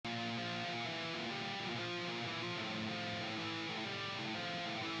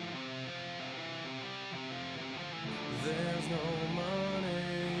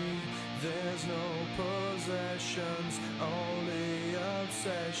There's no possessions, only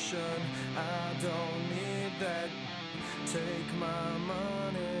obsession. I don't need that. Take my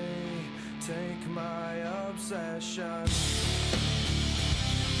money, take my obsession.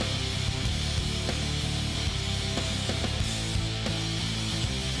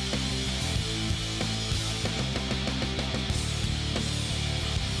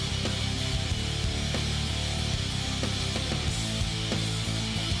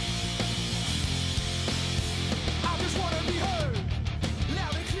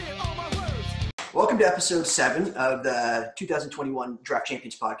 Welcome to episode 7 of the 2021 Draft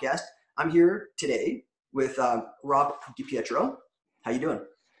Champions podcast. I'm here today with Rob DiPietro. How you doing?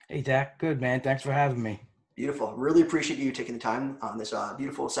 Hey, Zach. Good, man. Thanks for having me. Beautiful. Really appreciate you taking the time on this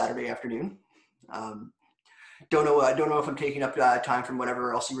beautiful Saturday afternoon. Don't know if I'm taking up time from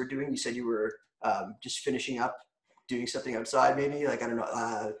whatever else you were doing. You said you were just finishing up doing something outside, maybe, like, I don't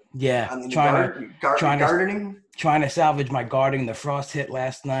know. Gardening. Trying to salvage my gardening. The frost hit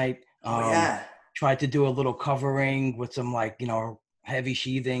last night. Tried to do a little covering with some, heavy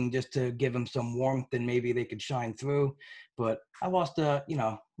sheathing just to give them some warmth and maybe they could shine through. But I lost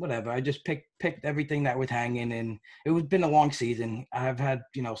whatever. I just picked everything that was hanging, and it was been a long season. I've had,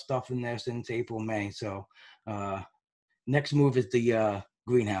 stuff in there since April, May. So next move is the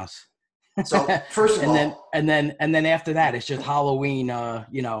greenhouse. So first of all, and then after that, it's just Halloween,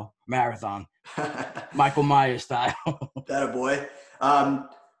 marathon, Michael Myers style. That a boy.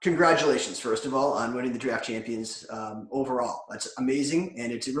 Congratulations, first of all, on winning the Draft Champions overall. That's amazing,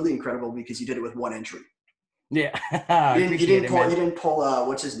 and it's really incredible because you did it with one entry. Yeah, you didn't pull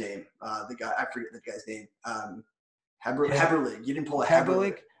what's his name? The guy, I forget the guy's name. Heberlig. You didn't pull a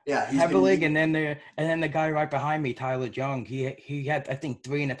Heberlig. Yeah, Heberlig, and then the guy right behind me, Tyler Jung. He had, I think,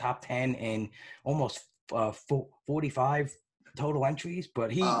 3 in the top 10 and almost 45 total entries, but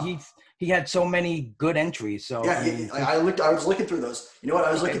he had so many good entries. So yeah, I was looking through those. You know what?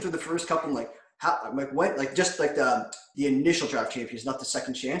 I was looking through the first couple, the initial Draft Champions, not the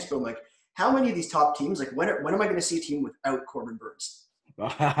second chance, but I'm like, how many of these top teams? Like, when am I going to see a team without Corbin Burnes?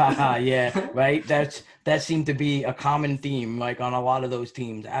 Yeah, right. That seemed to be a common theme, like on a lot of those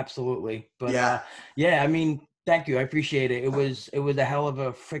teams. Absolutely. But I mean, thank you. I appreciate it. It was a hell of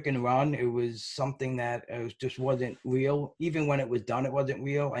a freaking run. It was something that just wasn't real. Even when it was done, it wasn't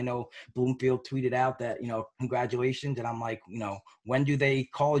real. I know Bloomfield tweeted out that, congratulations. And I'm like, when do they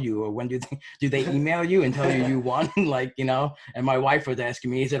call you, or when do they email you and tell you won? And my wife was asking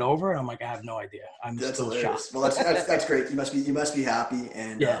me, is it over? And I'm like, I have no idea. That's still hilarious. Shocked. Well, that's great. You must be happy.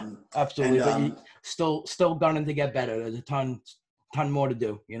 And yeah, absolutely. But still gunning to get better. There's a ton more to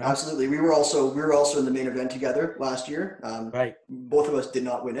do, Absolutely. We were also in the main event together last year. Right. Both of us did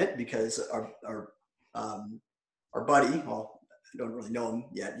not win it because our buddy, well, I don't really know him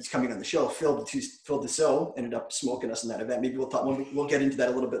yet. He's coming on the show. Phil Dussault ended up smoking us in that event. Maybe we'll get into that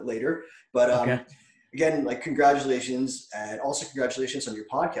a little bit later. But okay. Again, congratulations, and also congratulations on your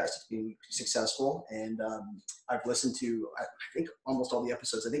podcast. It's been successful, and I've listened to, I think, almost all the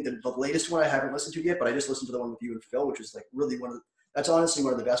episodes. I think the latest one I haven't listened to yet, but I just listened to the one with you and Phil, which is really that's honestly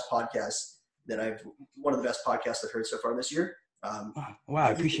one of the best podcasts I've heard so far this year. Wow, I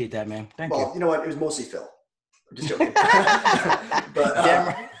appreciate that, man. Thank you. Well, you know what? It was mostly Phil. Just joking.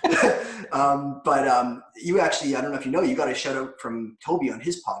 But you actually, I don't know if you know, you got a shout out from Toby on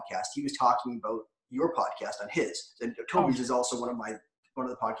his podcast. He was talking about your podcast on his. And Toby's is also one of the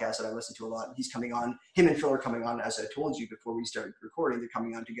podcasts that I listen to a lot. He's coming on. Him and Phil are coming on, as I told you before we started recording. They're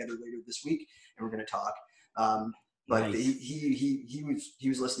coming on together later this week, and we're going to talk. But nice. he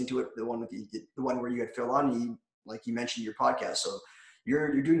was listening to it, the one where you had Phil on. He mentioned your podcast, so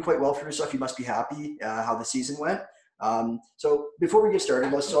you're doing quite well for yourself. You must be happy how the season went. So before we get started,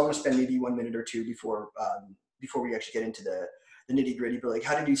 I'm going to spend maybe 1 minute or two before we actually get into the nitty gritty. But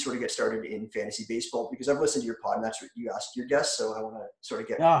how did you sort of get started in fantasy baseball? Because I've listened to your pod, and that's what you asked your guests. So I want to sort of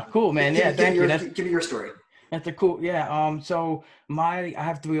get. Oh, cool, man! Thank you. Give me your story. That's a cool, yeah. So I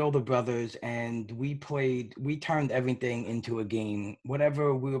have 3 older brothers, and we turned everything into a game.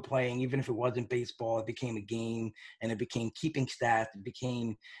 Whatever we were playing, even if it wasn't baseball, it became a game, and it became keeping stats. It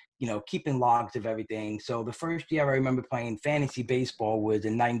became, keeping logs of everything. So the first year I remember playing fantasy baseball was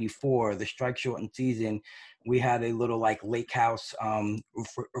in '94, the strike shortened season. We had a little lake house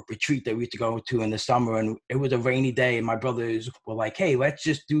retreat that we used to go to in the summer, and it was a rainy day. And my brothers were like, "Hey, let's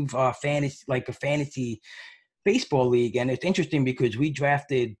just do a fantasy baseball league." And it's interesting because we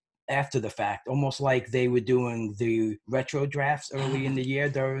drafted after the fact, almost like they were doing the retro drafts early in the year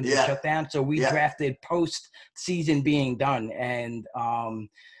during the shutdown. So we drafted post season being done, and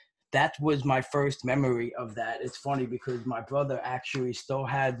that was my first memory of that. It's funny because my brother actually still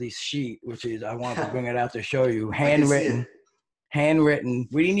had this sheet, which is, I wanted to bring it out to show you, handwritten.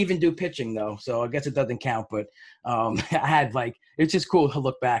 We didn't even do pitching though, so I guess it doesn't count. But I had like, it's just cool to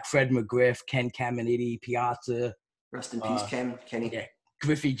look back. Fred McGriff, Ken Caminiti, Piazza. Rest in peace, Kenny. Yeah,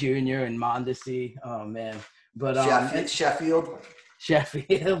 Griffey Jr. and Mondesi. Oh man, but Sheffield.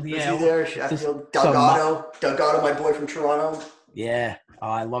 Sheffield, yeah. Was he there? Sheffield. Delgado, my boy from Toronto. Yeah,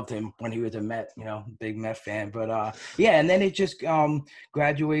 I loved him when he was a Met, big Met fan. But yeah, and then it just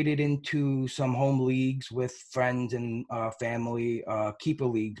graduated into some home leagues with friends and family, keeper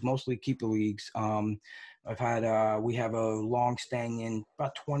leagues, mostly keeper leagues. We have a long staying in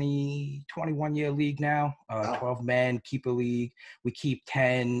about 21 year league now, 12-man keeper league. We keep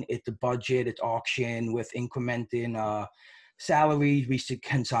 10. It's a budget, it's auction with incrementing salaries. We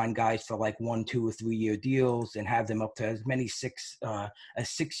can sign guys for like 1, 2, or 3 year deals and have them up to as many 6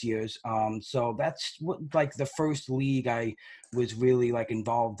 years. So that's what like the first league I was really like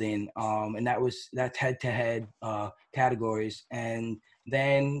involved in. And that's head-to-head categories. And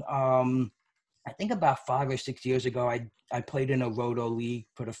then I think about 5 or 6 years ago, I played in a Roto league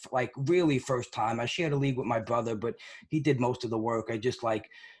for the really first time. I shared a league with my brother, but he did most of the work. I just like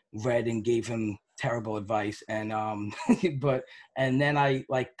read and gave him terrible advice. And and then I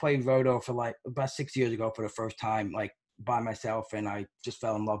like played Roto for like about 6 years ago for the first time, like by myself, and I just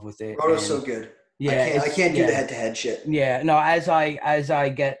fell in love with it. Roto's so good. Yeah, I can't do the head-to-head shit. Yeah, no, as I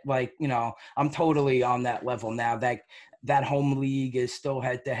get like, I'm totally on that level now. That home league is still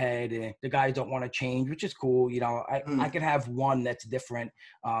head-to-head, and the guys don't want to change, which is cool. I could have one that's different,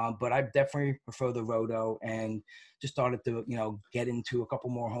 but I definitely prefer the Roto, and just started to, get into a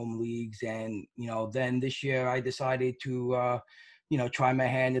couple more home leagues. And, then this year I decided to, try my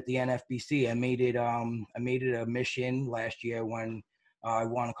hand at the NFBC. I made it a mission last year when I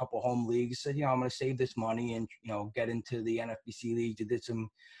won a couple home leagues. Said, I'm going to save this money and, get into the NFBC league.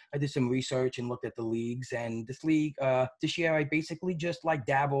 I did some research and looked at the leagues, and this league, this year I basically just like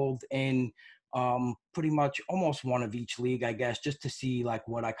dabbled in pretty much almost one of each league, I guess, just to see like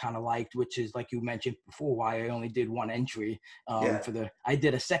what I kind of liked, which is like you mentioned before, why I only did one entry I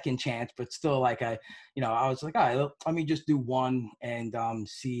did a second chance, but still like I was like, all right, let me just do one and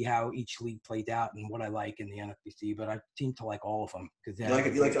see how each league played out and what I like in the NFBC. But I seem to like all of them. You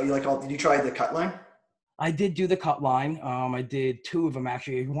like all, did you try the cut line? I did do the cut line. I did 2 of them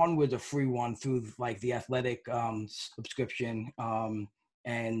actually. One was a free one through like the Athletic subscription.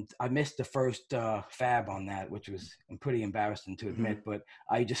 And I missed the first fab on that, which was pretty embarrassing to admit. But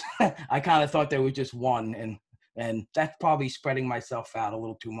I just, I kind of thought there was just one, and that's probably spreading myself out a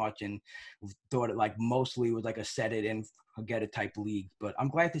little too much, and thought it like mostly was like a set it and forget it type league. But I'm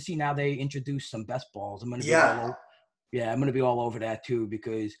glad to see now they introduced some best balls. I'm going to be all over that too,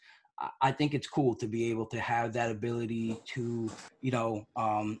 because I think it's cool to be able to have that ability to,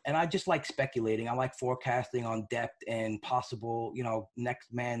 and I just like speculating. I like forecasting on depth and possible,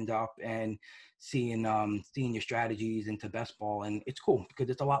 next man up and seeing your strategies into best ball. And it's cool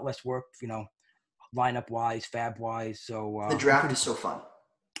because it's a lot less work, lineup wise, fab wise. So the draft is so fun.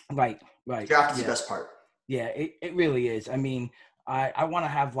 Right. Draft is the best part. Yeah, it really is. I mean, I want to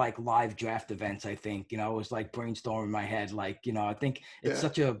have like live draft events. I think, it was like brainstorming in my head. Like, I think it's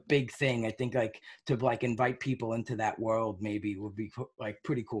such a big thing. I think like to like invite people into that world maybe would be like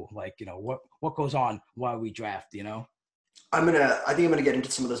pretty cool. Like, what goes on while we draft, I think I'm going to get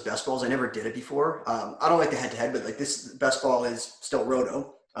into some of those best balls. I never did it before. I don't like the head to head, but like this best ball is still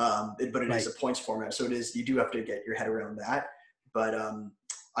Roto. But it is a points format. So you do have to get your head around that. But,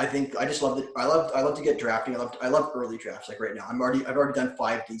 I think I just love it. I love to get drafting. I love early drafts. Like right now, I've already done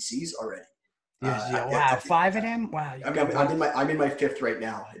 5 DCs already. Wow, 5 of them. Wow. I'm in my 5th right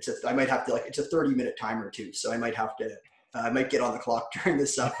now. I might have to it's a 30-minute timer too. So I might have to, I might get on the clock during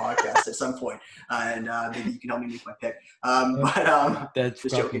this podcast at some point, and maybe you can help me make my pick. That's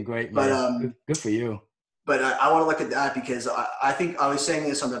just fucking joking. Great, man. But good for you. But I want to look at that because I think I was saying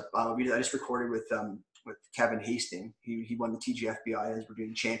this on the I just recorded with Kevin Hastings. He won the TGFBI as we're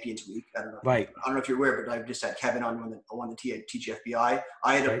doing Champions Week. I don't know. Right. I don't know if you're aware, but I just had Kevin on won the TGFBI.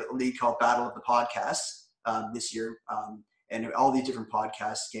 I had a league called Battle of the Podcasts this year, and all these different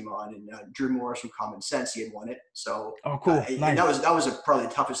podcasts came on. And Drew Morris from Common Sense, he had won it. So cool. Nice. And that was probably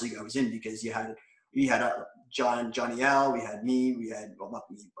the toughest league I was in because we had Johnny L, we had me, we had not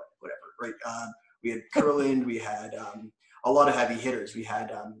me, but whatever, right? We had Curland, we had a lot of heavy hitters. We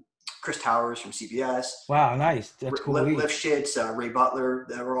had Chris Towers from CBS. Wow, nice. That's cool. Lifshitz, Ray Butler,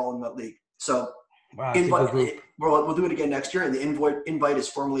 they were all in that league. So wow, we'll do it again next year, and the invite is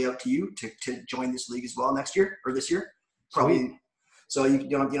formally out to you to join this league as well next year or this year. Probably. Sweet. So you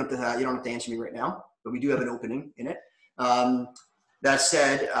don't have to answer me right now, but we do have an opening in it. That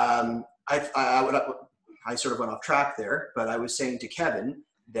said, I sort of went off track there, but I was saying to Kevin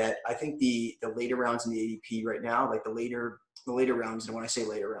that I think the later rounds in the ADP right now, like the later rounds, and when I say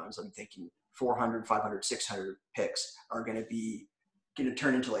later rounds, I'm thinking 400, 500, 600 picks are going to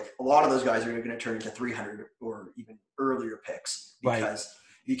turn into, like, a lot of those guys are going to turn into 300 or even earlier picks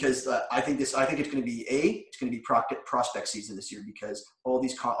because I think it's going to be prospect season this year, because all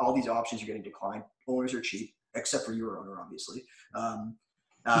these options are getting declined. Owners are cheap, except for your owner, obviously.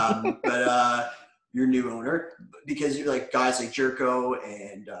 But your new owner, because you're like guys like Jerko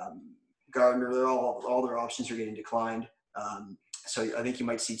and Gardner, all their options are getting declined. So I think you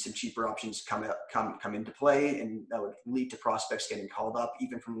might see some cheaper options come into play, and that would lead to prospects getting called up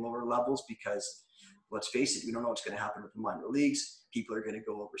even from lower levels, because let's face it, we don't know what's going to happen with the minor leagues. People are going to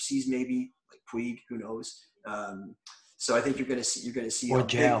go overseas, maybe like Puig, who knows? So I think you're going to see or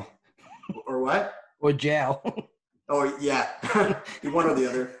jail or what? Or jail. Oh yeah, one or the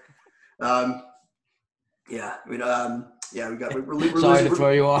other. We got. We're Sorry losing, to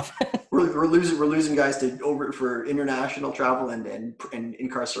throw you off. we're losing guys for international travel and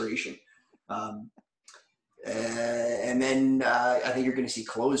incarceration. And then I think you're going to see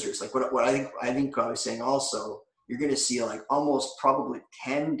closers. Like what I think I was saying also, you're going to see like almost probably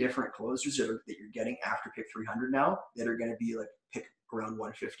 10 different closers that you're getting after pick 300 now that are going to be like pick around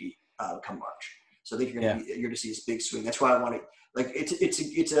 150 come March. So I think you're going to see this big swing. That's why I want to, like,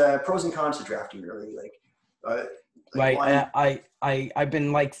 it's a pros and cons to drafting, really. I've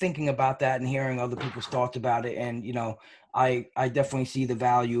been like thinking about that and hearing other people's thoughts about it, and I definitely see the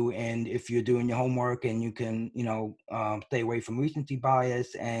value. And if you're doing your homework and you can stay away from recency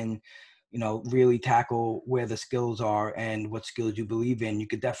bias and really tackle where the skills are and what skills you believe in, you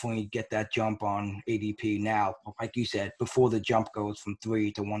could definitely get that jump on ADP now, like you said, before the jump goes from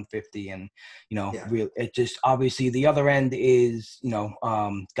 3 to 150. And it just, obviously the other end is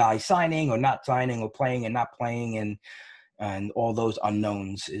guys signing or not signing, or playing and not playing, and all those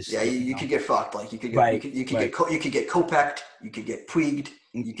unknowns is you could get fucked. Like you could get Kopech, you could get Puiged,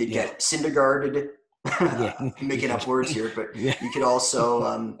 you could get Syndergaarded. I'm making up words here, but you could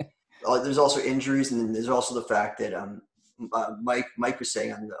also there's also injuries, and then there's also the fact that Mike was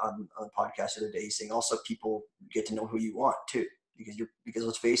saying on the podcast the other day, he's saying also people get to know who you want too, because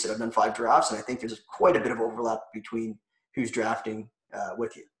let's face it, I've done 5 drafts, and I think there's quite a bit of overlap between who's drafting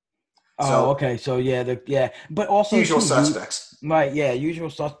with you. Okay. So but also usual suspects. Usual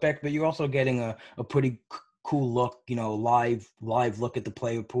suspect, but you're also getting a pretty cool look, live look at the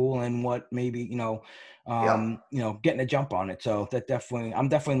player pool and what maybe, getting a jump on it. So that I'm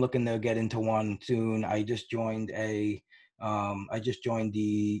definitely looking to get into one soon. I just joined the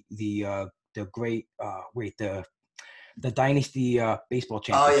great, the Dynasty baseball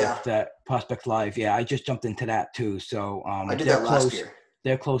championship, that Prospect Live. Yeah, I just jumped into that too. So I did that last year.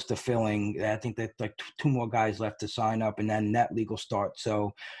 They're close to filling. I think there's like 2 more guys left to sign up, and then that legal start.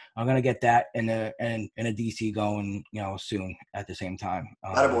 So I'm gonna get that in a DC going, soon at the same time.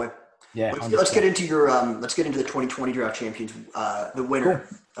 Attaboy. Yeah. Let's get into the 2020 draft champions, the winner.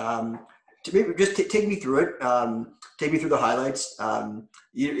 Cool. Maybe just take me through it. Take me through the highlights.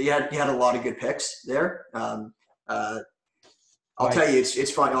 You had a lot of good picks there. I'll tell you,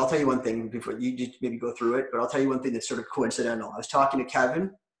 it's fine. I'll tell you one thing before you just maybe go through it, but I'll tell you one thing that's sort of coincidental. I was talking to Kevin,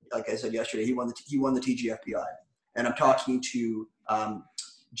 like I said yesterday, he won the TGFBI, and I'm talking to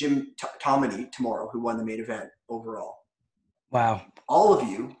Jim Tomini tomorrow, who won the main event overall. Wow. All 3 of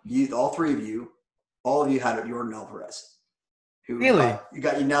you had Jordan Alvarez. Who really? You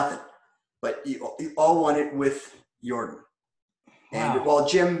got nothing, but you all won it with Jordan. Wow. And while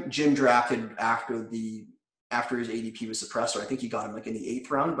Jim drafted after his ADP was suppressed, so I think you got him like in the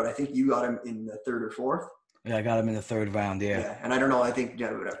 8th round, but I think you got him in the 3rd or 4th. Yeah, I got him in the 3rd round. Yeah. And I don't know. I think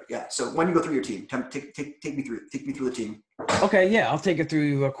whatever. Yeah. So when you go through your team, take me through the team. Okay. Yeah, I'll take it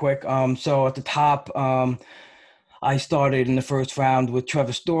through real quick. So at the top, I started in the 1st round with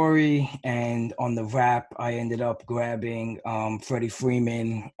Trevor Story, and on the wrap, I ended up grabbing Freddie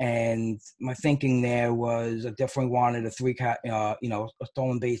Freeman. And my thinking there was I definitely wanted a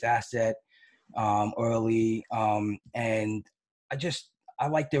stolen base asset early, and I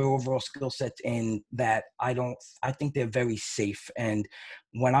like their overall skill sets in that I think they're very safe. And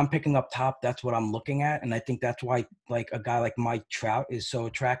when I'm picking up top, that's what I'm looking at. And I think that's why like a guy like Mike Trout is so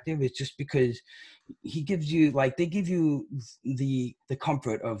attractive. It's just because they give you the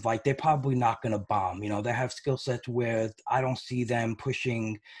comfort of like, they're probably not going to bomb, they have skill sets where I don't see them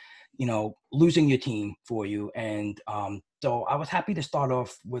pushing, losing your team for you. And so I was happy to start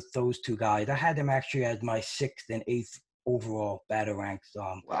off with those 2 guys. I had them actually as my 6th and 8th overall batter ranks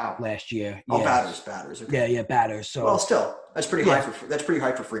Wow. last year. Oh, Yeah. batters. Okay. Yeah, batters. Well, So still, that's pretty high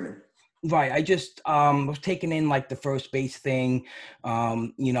yeah, for Freeman. right. I just was taking in like the first base thing.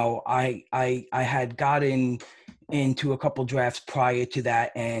 You know, I had gotten into a couple drafts prior to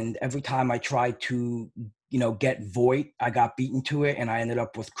that, and every time I tried to, you know, get Voit, I got beaten to it, and I ended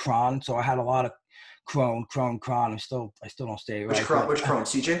up with Cron. So I had a lot of Cron. I still don't say it right, but Which Crone?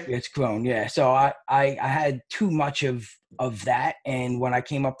 CJ? it's grown, yeah. So I had too much of that, and when I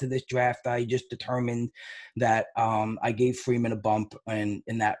came up to this draft, I just determined that I gave Freeman a bump, and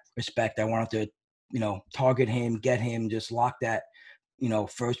in that respect, I wanted to, you know, target him, get him, just lock that, you know,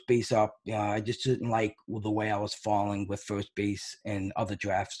 first base up. I just didn't like the way I was falling with first base and other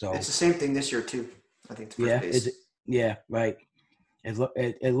drafts. It's So the same thing this year too. I think the first yeah, base. yeah, right.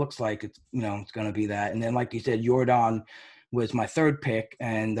 It looks like it's, you know, it's going to be that. And then, like you said, Jordan was my third pick,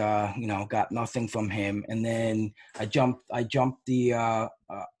 and you know, got nothing from him. And then I jumped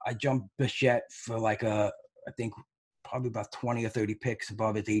Bichette for like I think probably about 20 or 30 picks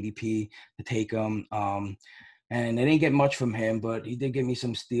above his ADP to take him. And I didn't get much from him, but he did give me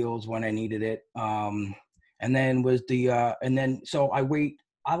some steals when I needed it. And then so I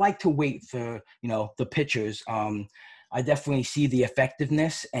like to wait for, you know, the pitchers. I definitely see the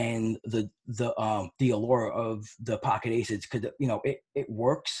effectiveness and the allure of the pocket aces, because, you know, it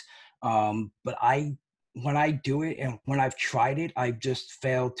works. But when I do it and when I've tried it, I've just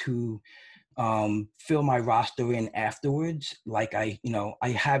failed to fill my roster in afterwards. Like I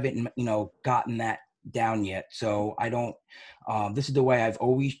haven't, you know, gotten that down yet. So I don't, this is the way I've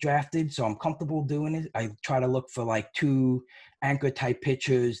always drafted. So I'm comfortable doing it. I try to look for like 2 anchor type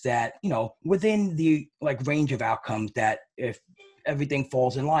pitchers that, you know, within the like range of outcomes that if everything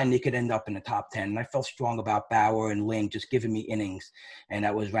falls in line, they could end up in the top 10. And I felt strong about Bauer and Lynn just giving me innings. And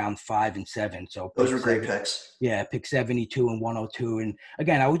that was round 5 and 7. So Those were great picks. yeah, pick 72 and 102. And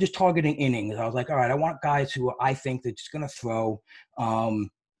again, I was just targeting innings. I was like, all right, I want guys who I think they're just going to throw. And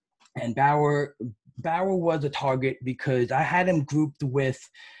Bauer was a target because I had him grouped with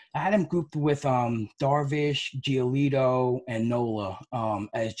Darvish, Giolito, and Nola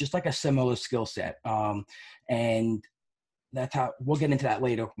as just like a similar skill set. And that's how we'll get into that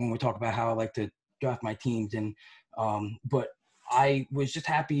later when we talk about how I like to draft my teams. And but I was just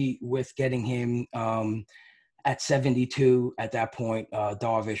happy with getting him at 72 at that point.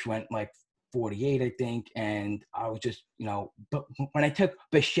 Darvish went like 48, I think. And I was just, you know, but when I took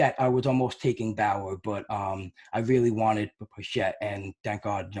Bichette, I was almost taking Bauer, but I really wanted Bichette, and thank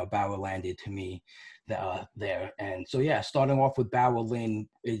God, you know, Bauer landed to me there. And so, yeah, starting off with Bauer Lynn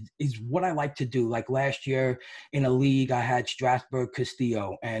is what I like to do. Like last year in a league, I had Strasburg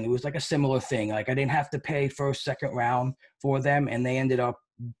Castillo, and it was like a similar thing. Like I didn't have to pay first, second round for them, and they ended up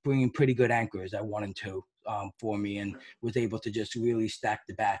bringing pretty good anchors at 1 and 2 for me, and was able to just really stack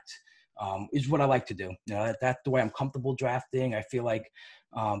the bats. Is what I like to do. You know, that's the way I'm comfortable drafting. I feel like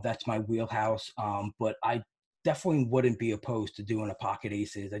that's my wheelhouse. But I definitely wouldn't be opposed to doing a pocket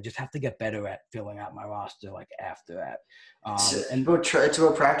aces. I just have to get better at filling out my roster like after that. It's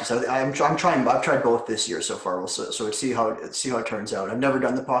about practice. I'm trying. I've tried both this year so far. So see how it turns out. I've never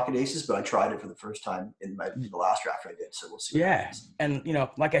done the pocket aces, but I tried it for the first time in the last draft I did. So we'll see. Yeah, and you know,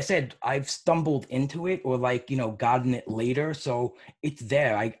 like I said, I've stumbled into it or like, you know, gotten it later, so it's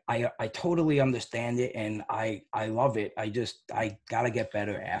there. I totally understand it, and I love it. I gotta get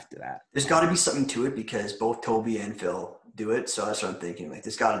better after that. There's got to be something to it because both Toby and Phil do it. So that's what I'm thinking. Like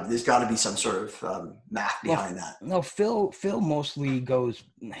there's got to be some sort of math behind that. No, Phil mostly goes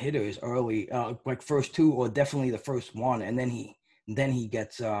hitters early, like first 2 or definitely the first 1, and then he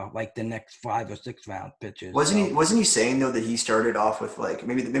gets like the next 5 or 6 round pitches. Wasn't he saying though that he started off with like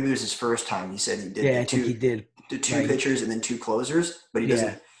maybe this was his first time? He said he did. Yeah, I think he did. The 2 pitchers and then 2 closers, but he doesn't.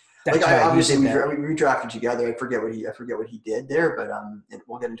 Yeah. Like right. Obviously we drafted together. I forget what he did there, but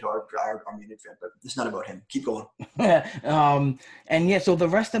we'll get into our main event. But it's not about him. Keep going. And yeah, so the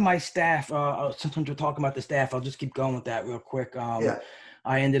rest of my staff. Since we're talking about the staff, I'll just keep going with that real quick. Yeah.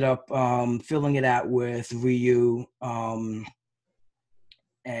 I ended up filling it out with Ryu,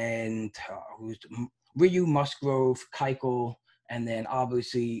 and Ryu, Musgrove, Keuchel, and then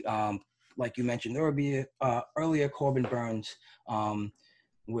obviously, like you mentioned earlier, Corbin Burns.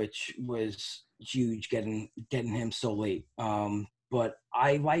 Which was huge getting him so late. But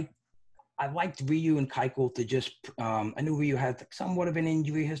I liked Ryu and Keuchel to just I knew Ryu had somewhat of an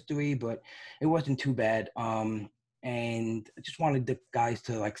injury history, but it wasn't too bad. And I just wanted the guys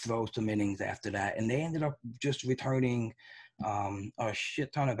to like throw some innings after that, and they ended up just returning a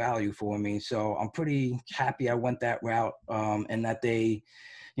shit ton of value for me. So I'm pretty happy I went that route, and that they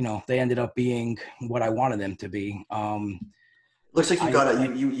they ended up being what I wanted them to be. Looks like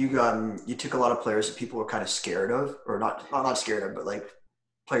you took a lot of players that people were kind of scared of, or not scared of, but like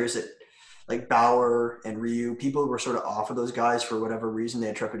players that like Bauer and Ryu. People were sort of off of those guys for whatever reason. They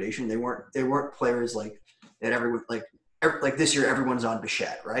had trepidation. They weren't players like that. Everyone like this year, everyone's on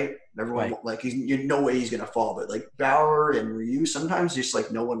Bichette, right? Everyone Right. like you no way he's gonna fall, but like Bauer and Ryu, sometimes just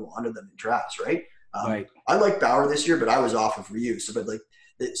like no one wanted them in drafts, right? Right. I like Bauer this year, but I was off of Ryu. So, but like,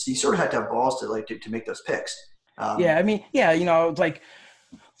 you sort of had to have balls to make those picks. Yeah, I mean, yeah, it's like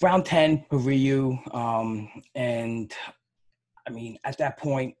round 10 for Ryu. And I mean, at that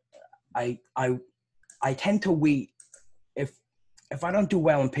point, I tend to wait. If I don't do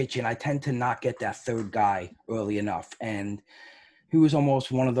well in pitching, I tend to not get that third guy early enough. And he was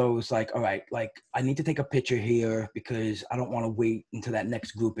almost one of those like, all right, like I need to take a picture here because I don't want to wait until that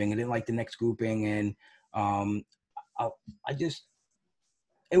next grouping. I didn't like the next grouping, and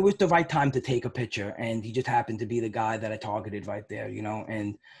it was the right time to take a picture, and he just happened to be the guy that I targeted right there,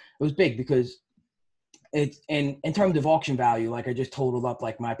 and it was big because it's in terms of auction value, like I just totaled up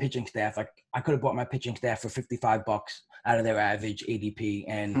like my pitching staff. Like I could have bought my pitching staff for $55 out of their average ADP,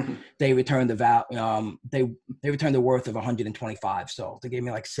 and they returned they returned the worth of 125. So they gave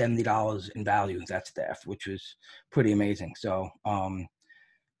me like $70 in value that staff, which was pretty amazing. So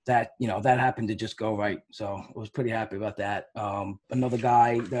that happened to just go right. So I was pretty happy about that. Another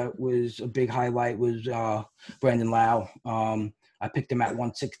guy that was a big highlight was Brandon Lau. I picked him at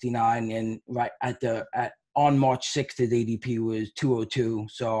 169, and right on March 6th, his ADP was 202.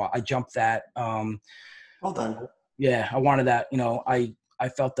 So I jumped that. Well done. Yeah, I wanted that. I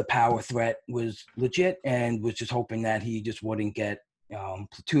felt the power threat was legit, and was just hoping that he just wouldn't get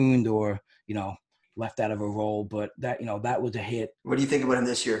platooned or left out of a role. But that was a hit. What do you think about him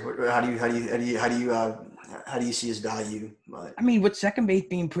this year? How do you see his value? I mean, with second base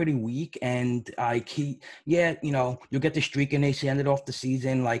being pretty weak, and you'll get the streak and they ended off the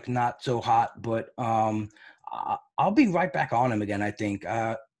season like not so hot, but I'll be right back on him again. I think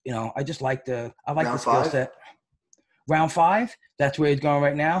I just like the skill set. Round 5, that's where he's going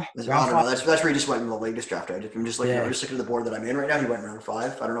right now. That's where he just went in the latest draft. I'm just looking at the board that I'm in right now. He went round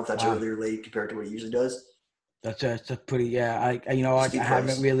 5. I don't know if that's early or late compared to what he usually does. That's pretty. Yeah, I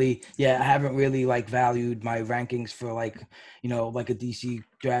haven't really like valued my rankings for like a DC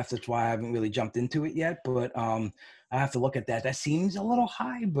draft. That's why I haven't really jumped into it yet. But I have to look at that. That seems a little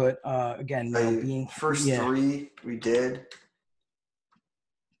high, but again, being first 3 we did.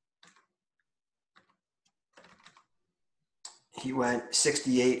 He went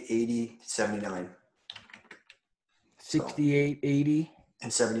 68, 80, 79. 68, 80.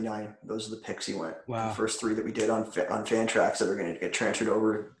 And 79. Those are the picks he went. Wow. The first 3 that we did on Fantrax that are going to get transferred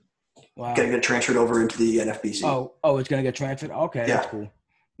over. Wow. Going to get transferred over into the NFBC. Oh, it's going to get transferred? Okay, yeah.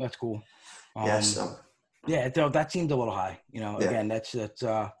 That's cool. Yeah, so that seems a little high. Again, that's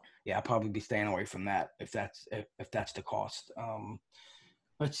I'll probably be staying away from that if that's the cost.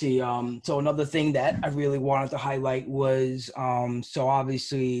 Let's see. So another thing that I really wanted to highlight was, so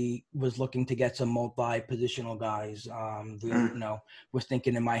obviously was looking to get some multi-positional guys. Was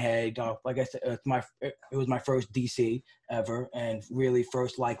thinking in my head, like I said, it was my first DC ever, and really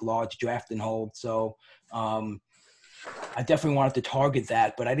first like large draft and hold. So I definitely wanted to target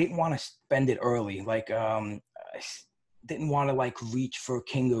that, but I didn't want to spend it early. Like I didn't want to like reach for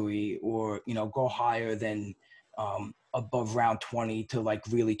Kingery or go higher than above round 20 to like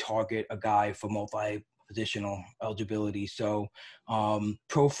really target a guy for multi-positional eligibility. So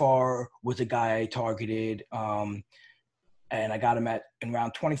Profar was a guy I targeted, and I got him in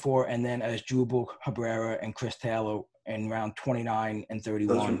round 24, and then as Jubal Cabrera and Chris Taylor in round 29 and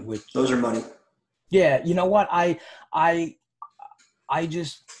 31. Those are money. Yeah, you know what? I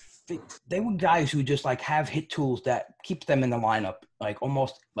just they were guys who just like have hit tools that keeps them in the lineup like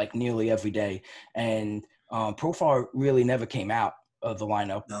almost like nearly every day, and Profar really never came out of the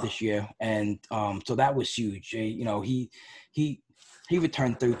lineup this year, and so that was huge. He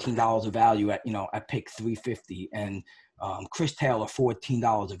returned $13 of value at pick 350, and Chris Taylor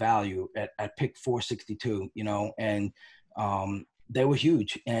 $14 of value at pick 462. And they were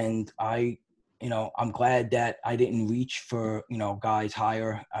huge, and I'm glad that I didn't reach for guys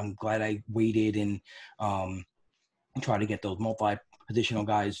higher. I'm glad I waited and try to get those multi-positional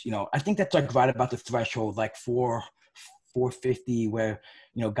guys. I think that's like right about the threshold, like 450, where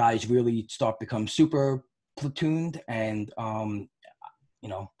guys really start to become super platooned. And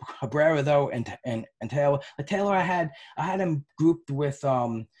Cabrera though, and Taylor, I had him grouped with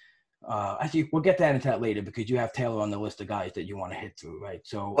actually we'll get into that later because you have Taylor on the list of guys that you want to hit through, right?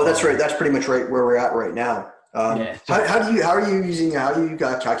 So that's right. That's pretty much right where we're at right now. Yeah. So, How are you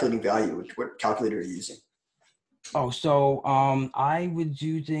calculating value? What calculator are you using? I was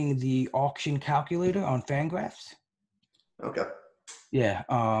using the auction calculator on Fangraphs. Okay. Yeah.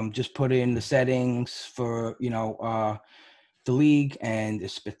 Just put in the settings for, the league, and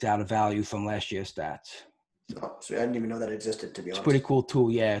it spits out a value from last year's stats. Oh, so I didn't even know that existed, to be It's a honest. pretty cool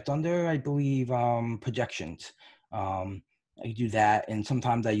tool. Yeah. It's under, I believe, projections. I do that. And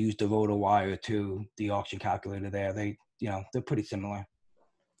sometimes I use the RotoWire too, the auction calculator there. They're pretty similar.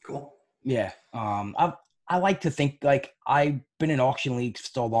 Cool. Yeah. I like to think, like, I've been in auction leagues for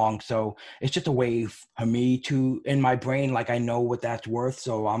so long, so it's just a way for me to, in my brain, like, I know what that's worth,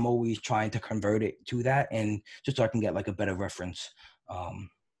 so I'm always trying to convert it to that, and just so I can get like a better reference. Right.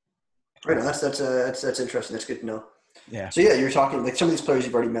 That's interesting. That's good to know. Yeah. So yeah, you're talking like some of these players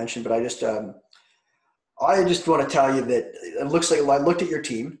you've already mentioned, but I just want to tell you that it looks like I looked at your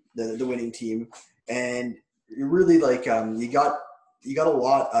team, the winning team, and you're really like you got a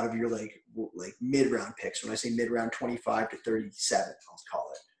lot out of your like mid round picks. When I say mid round, 25 to 37, I'll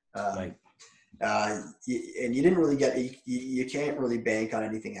call it. Right. And you didn't really get you can't really bank on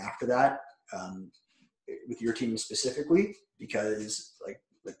anything after that with your team specifically, because like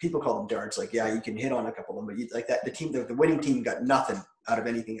people call them darts. Like, yeah, you can hit on a couple of them, but like that the winning team got nothing out of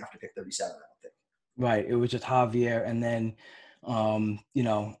anything after pick 37. I don't think. Right. It was just Javier, and then,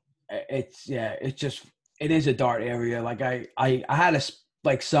 it is a dart area. Like I had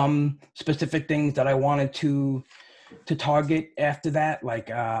some specific things that I wanted to target after that.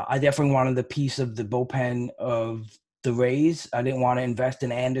 Like, I definitely wanted a piece of the bullpen of the Rays. I didn't want to invest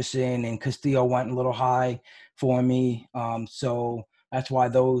in Anderson, and Castillo went a little high for me. So that's why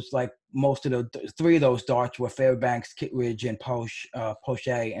those, like, most of the three of those darts were Fairbanks, Kittredge, and Poche,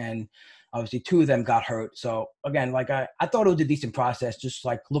 and obviously two of them got hurt. So again, like, I thought it was a decent process, just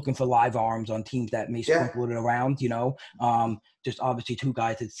like looking for live arms on teams that may sprinkle it around, just obviously two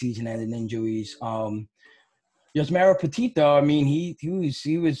guys had season-ending injuries. Yasmero Petit, though, I mean, he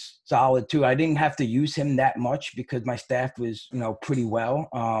was solid too. I didn't have to use him that much because my staff was, pretty well.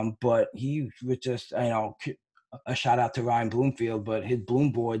 But he was just, a shout out to Ryan Bloomfield, but his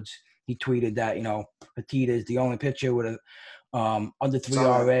Bloom boards, he tweeted that, Petit is the only pitcher with a under 3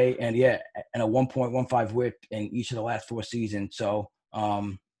 RA and a 1.15 whip in each of the last 4 seasons. So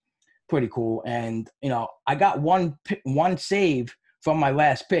pretty cool. And I got one save from my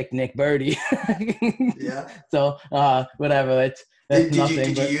last pick, Nick Birdie. Yeah. So whatever. Did you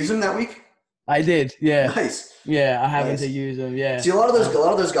use him that week? I did. Yeah. Nice. Yeah, I happened to use him. Yeah. See, a lot of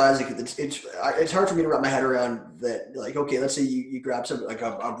those guys, like, it's hard for me to wrap my head around that. Like, okay, let's say you grab some like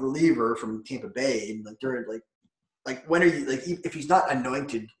a reliever from Tampa Bay, and like they're like when are you, like, if he's not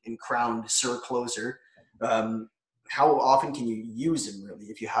anointed and crowned Sir Closer, how often can you use him really?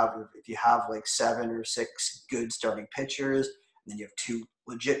 If you have like 7 or 6 good starting pitchers, and then you have 2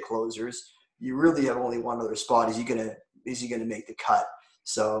 legit closers, you really have only one other spot. Is he gonna make the cut?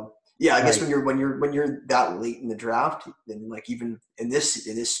 So yeah, I guess when you're that late in the draft, then like even in this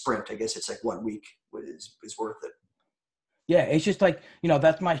sprint, I guess it's like 1 week is worth it. Yeah, it's just like,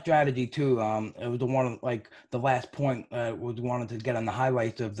 that's my strategy too. It was the last point was wanted to get on the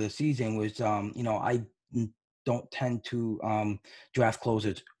highlights of the season was, I don't tend to draft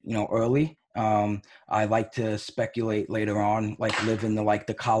closers, early. I like to speculate later on, like live in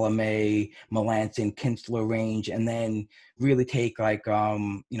the column A, Melanson, Kinsler range, and then really take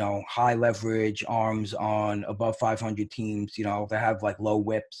high leverage arms on above 500 teams, that have like low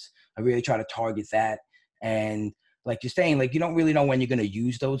whips. I really try to target that. And like you're saying, like, you don't really know when you're going to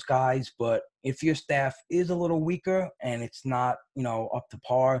use those guys, but if your staff is a little weaker and it's not, up to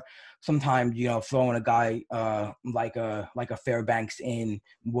par, sometimes, throwing a guy like a Fairbanks in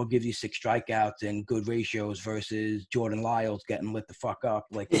will give you 6 strikeouts and good ratios versus Jordan Lyles getting lit the fuck up.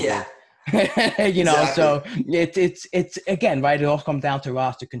 Like, yeah. Exactly. So it's again, right, it all comes down to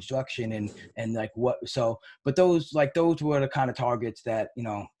roster construction and like what, so but those were the kind of targets that,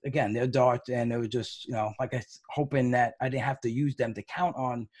 again, they're darts, and they were just, like, I hoping that I didn't have to use them to count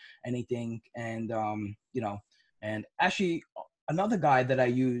on anything. And and actually another guy that I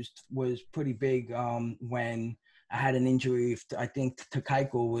used was pretty big when I had an injury. I think to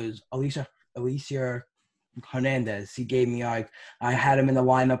Keuchel was Alicia Hernandez. He gave me I had him in the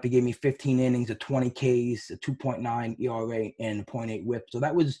lineup. He gave me 15 innings, a 20 Ks, a 2.9 ERA, and a 0.8 WHIP. So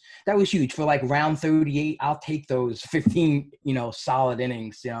that was huge for like round 38. I'll take those 15, solid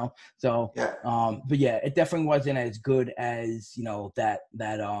innings. So yeah. But yeah, it definitely wasn't as good as that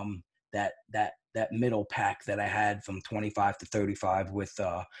middle pack that I had from 25 to 35 with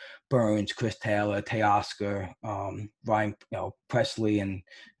Burns, Chris Taylor, Teoscar, Ryan, Presley, and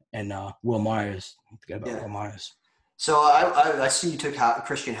and Will Myers. Don't forget about Yeah. Will Myers. So I see you took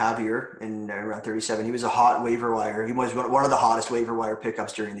Christian Javier in around 37. He was a hot waiver wire. He was one of the hottest waiver wire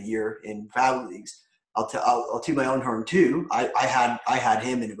pickups during the year in Valley leagues. I'll toot my own horn too. I had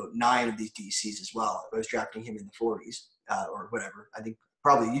him in about 9 of these DCs as well. I was drafting him in the 40s or whatever. I think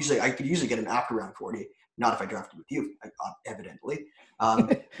I could usually get him after round 40. Not if I drafted with you, evidently.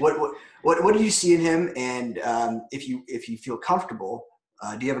 What do you see in him? And if you feel comfortable,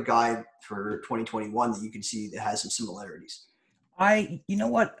 do you have a guy for 2021 that you can see that has some similarities? You know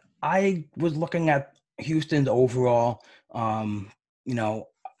what? I was looking at Houston's overall. You know,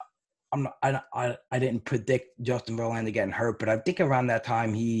 I didn't predict Justin Verlander getting hurt, but I think around that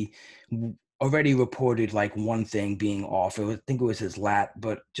time he already reported like one thing being off. I think it was his lat,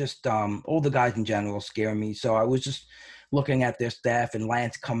 but just all the guys in general scare me. So I was just looking at their staff and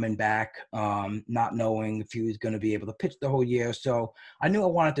Lance coming back, not knowing if he was going to be able to pitch the whole year. So I knew I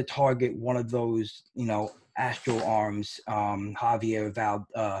wanted to target one of those, Astro arms, Javier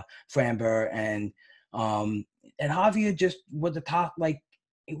Framber, and Javier just was the top,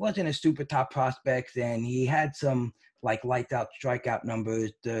 he wasn't a super top prospect, and he had some lights out strikeout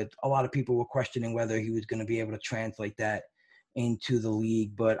numbers that a lot of people were questioning whether he was going to be able to translate that into the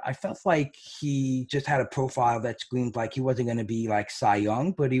league. But I felt like he just had a profile that screamed like he wasn't going to be like Cy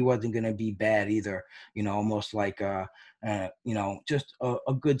Young, but he wasn't going to be bad either. Almost like just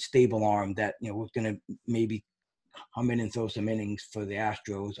a good stable arm that was going to maybe come in and throw some innings for the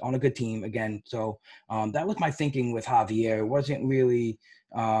Astros on a good team again. So that was my thinking with Javier. It wasn't really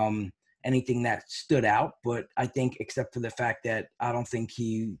anything that stood out, but I think except for the fact that I don't think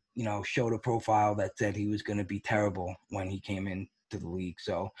he, showed a profile that said he was going to be terrible when he came into the league.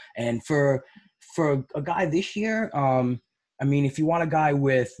 So, and for a guy this year, if you want a guy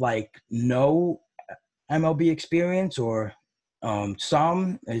with no MLB experience or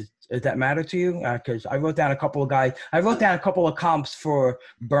some, does that matter to you? Because I wrote down a couple of guys. I wrote down a couple of comps for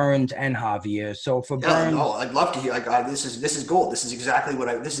Burns and Javier. So for Burns, I'd love to hear. This is gold. This is exactly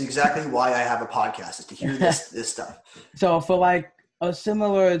why I have a podcast, is to hear this stuff. So for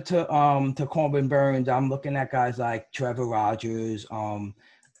similar to Corbin Burns, I'm looking at guys like Trevor Rogers,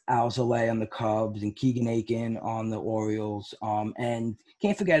 Alzolay on the Cubs, and Keegan Aiken on the Orioles. And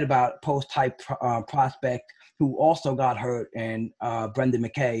can't forget about post-type prospect who also got hurt, and Brendan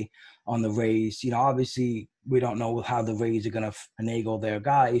McKay on the Rays. Obviously we don't know how the Rays are going to finagle their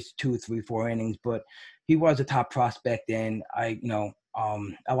guys 2, 3, 4 innings, but he was a top prospect, and I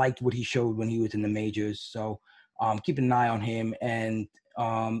liked what he showed when he was in the majors. So keep an eye on him. And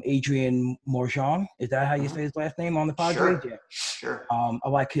Adrian Morejon, is that how you say his last name on the Padres? Sure. Yeah. Sure. I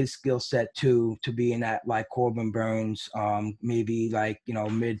like his skill set too, to be in that Corbin Burns, maybe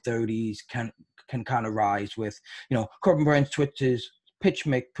mid 30s can kind of rise with, Corbin Burns switches pitch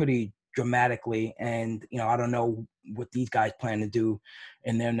make pretty dramatically. And, I don't know what these guys plan to do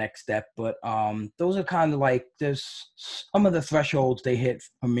in their next step, but those are kind of there's some of the thresholds they hit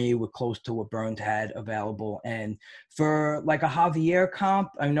for me were close to what Burns had available. And for a Javier comp,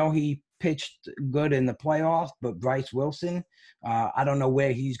 I know he pitched good in the playoffs, but Bryce Wilson, I don't know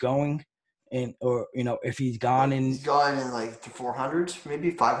where he's going. Or if he's gone in. He's gone in the 400s,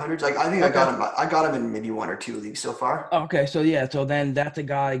 maybe 500s. I think okay. I got him in maybe 1 or 2 leagues so far. Okay, so yeah, so then that's a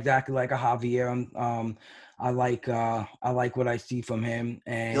guy exactly like a Javier. I like what I see from him.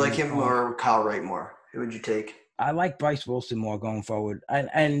 And you like him or Kyle Wright more? Who would you take? I like Bryce Wilson more going forward,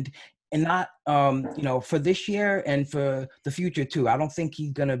 and not for this year and for the future too. I don't think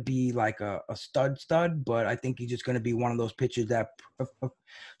he's gonna be a stud, but I think he's just gonna be one of those pitchers that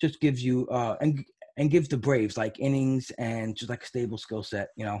just gives you and gives the Braves innings and just a stable skill set.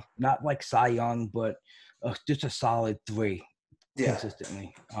 Not like Cy Young, but just a solid 3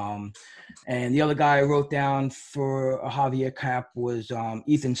 consistently. And the other guy I wrote down for a Javier camp was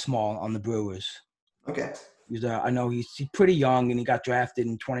Ethan Small on the Brewers. Okay. I know he's pretty young and he got drafted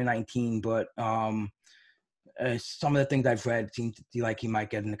in 2019, but some of the things I've read seem to be he might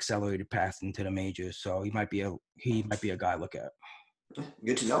get an accelerated path into the majors. So he might be a guy to look at.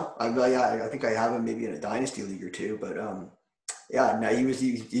 Good to know. I think I have him maybe in a dynasty league or 2, but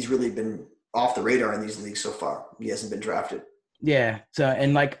he's really been off the radar in these leagues so far. He hasn't been drafted. Yeah. So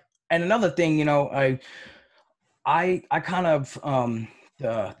and another thing, I kind of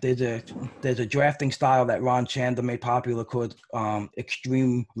there's a drafting style that Ron Chandler made popular called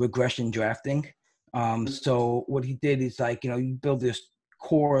extreme regression drafting. So what he did is you build this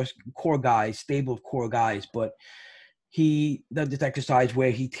core guys, stable core guys, but he does this exercise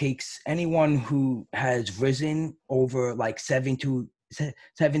where he takes anyone who has risen over 70 to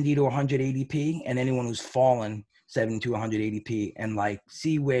 100 ADP and anyone who's fallen 70 to 100 ADP and like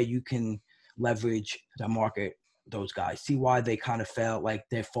see where you can leverage the market those guys. See why they kind of felt like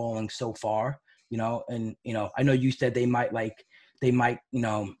they're falling so far, you know. And you know, I know you said they might you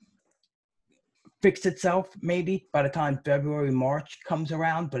know fix itself maybe by the time February, March comes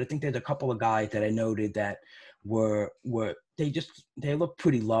around. But I think there's a couple of guys that I noted that were they look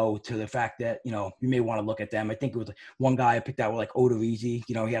pretty low to the fact that, you know, you may want to look at them. I think it was one guy I picked out with like Odorizzi,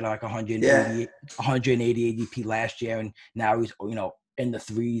 you know, he had like 180 ADP last year, and now he's, you know, in the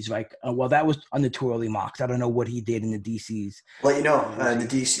threes. Like, well, that was on the too early mocks. I don't know what he did in the DCs. Well, you know, the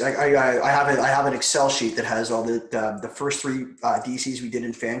DC, I have an Excel sheet that has all the first three DCs we did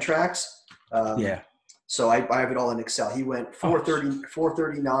in Fantrax. Yeah. So I have it all in Excel. He went 430,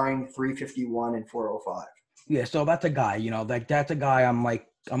 439, 351, and 405. Yeah, so that's a guy, you know, like that's a guy I'm like,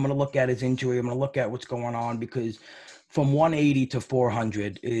 I'm going to look at his injury. I'm going to look at what's going on, because from 180 to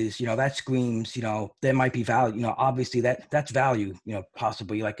 400 is, you know, that screams, you know, there might be value, you know, obviously that's value, you know,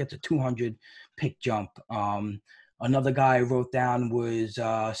 possibly like it's a 200 pick jump. Another guy I wrote down was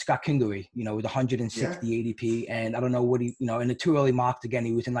Scott Kingery, you know, with 160 ADP. And I don't know what he, you know, in the too early mocks, again,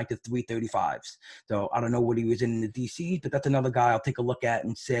 he was in like the 335s. So I don't know what he was in the DCs, but that's another guy I'll take a look at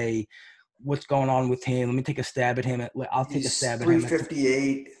and say, what's going on with him? Let me take a stab at him. I'll take a stab at him.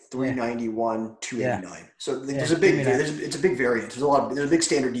 358, 391, 289. So there's it's a big variance. There's a big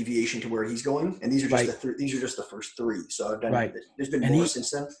standard deviation to where he's going, and these are just these are just the first three. So there's been more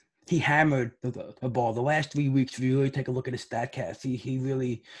since then. He hammered the ball the last 3 weeks. If you really take a look at his StatCast, he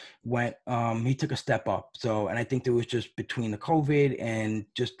really went. He took a step up. So, and I think there was just between the COVID and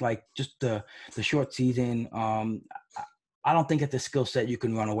just the short season. I don't think at the skill set you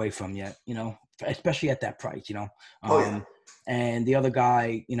can run away from yet, you know, especially at that price, you know. And the other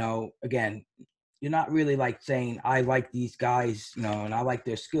guy, you know, again, you're not really like saying, I like these guys, you know, and I like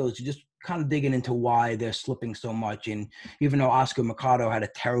their skills. You're just kind of digging into why they're slipping so much. And even though Oscar Mercado had a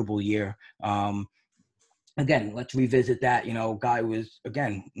terrible year, again, let's revisit that. You know, guy was,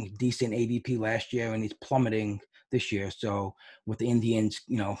 again, decent ADP last year, and he's plummeting this year. So with the Indians,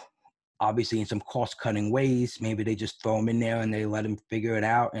 you know, obviously in some cost-cutting ways, maybe they just throw him in there and they let him figure it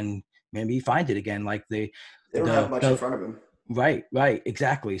out, and maybe he finds it again. Like they don't have much in front of him. Right,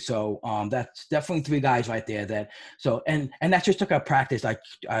 exactly. So that's definitely three guys right there. That so and that's just like a practice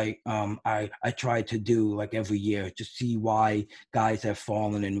I try to do like every year, just see why guys have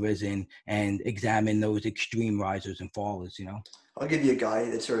fallen and risen, and examine those extreme risers and fallers. You know. I'll give you a guy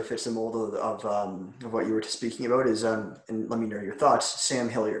that sort of fits the mold of what you were speaking about. Is and let me know your thoughts. Sam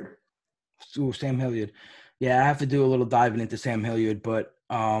Hilliard. Ooh, Sam Hilliard. Yeah, I have to do a little diving into Sam Hilliard, but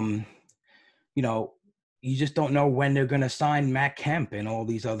you know, you just don't know when they're going to sign Matt Kemp and all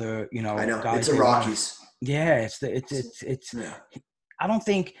these other, you know, I know. guys. It's the Rockies. Yeah, it's yeah. I don't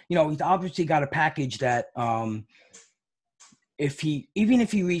think, you know, he's obviously got a package that even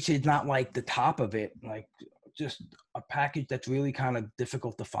if he reaches not like the top of it, like just a package that's really kind of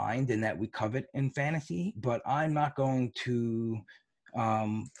difficult to find and that we covet in fantasy, but I'm not going to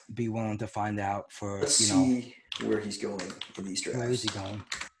be willing to find out for, Let's you know. see where he's going in these drafts. Where is he going?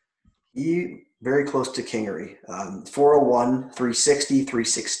 He very close to Kingery. 401, 360,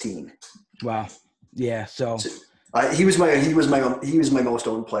 316. Wow. Yeah. So he was my most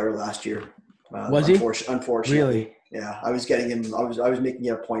owned player last year. Was he? Unfortunately. Really? Yeah. I was getting him. I was making it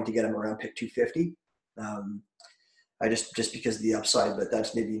a point to get him around pick 250. I just because of the upside, but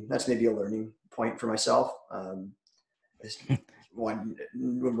that's maybe a learning point for myself.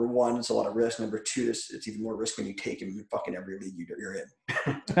 Number one, it's a lot of risk. Number two, it's even more risk when you take him in fucking every league you're in.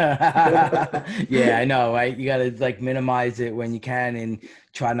 Yeah, I know, right? You got to like minimize it when you can and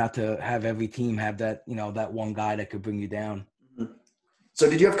try not to have every team have that, you know, that one guy that could bring you down. Mm-hmm. So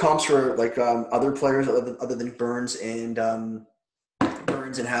did you have comps for like other players other than Burns and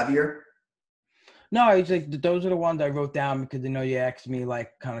Javier? No, it's like those are the ones I wrote down because I know you asked me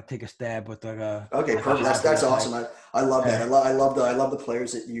like kind of take a stab with like a. Okay, like perfect. That's awesome. I love that. I love the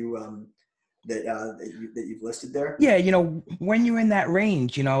players that you that you've listed there. Yeah, you know, when you're in that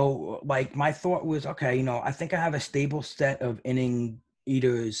range, you know, like my thought was, okay, you know, I think I have a stable set of inning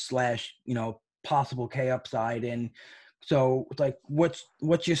eaters / you know, possible K upside, and so like what's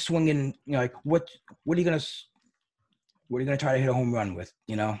your swinging, you know, like what are you gonna try to hit a home run with,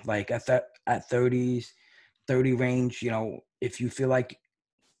 you know, like at 30 range, you know, if you feel like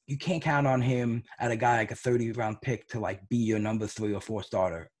you can't count on him at a guy like a 30-round pick to like be your number 3 or 4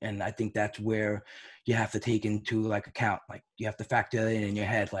 starter. And I think that's where you have to take into like account, like you have to factor in your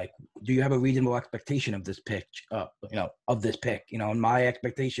head, like, do you have a reasonable expectation of this pitch, of this pick? And my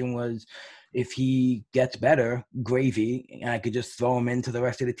expectation was if he gets better, gravy, and I could just throw him into the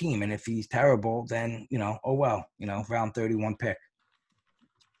rest of the team. And if he's terrible, then, oh well, round 31 pick.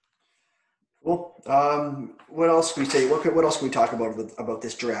 Well, what else can we say? What else can we talk about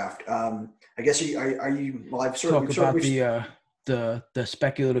this draft? I guess are you? Well, I've sort Talk of about the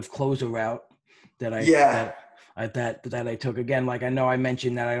speculative closer route that I took. Again, like I know I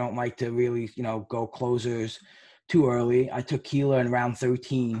mentioned that I don't like to really go closers too early. I took Keeler in round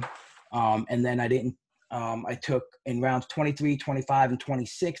 13, and then I didn't. I took in rounds 23, 25, and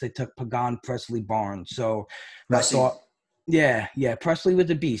 26. I took Pagan, Presley, Barnes. So I thought. Yeah. Presley was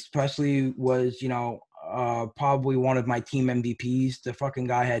a beast. Presley was, probably one of my team MVPs. The fucking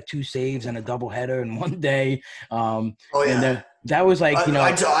guy had 2 saves and a doubleheader in one day. And that was like,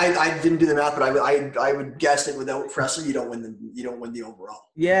 I didn't do the math, but I would guess that without Presley, you don't win the overall.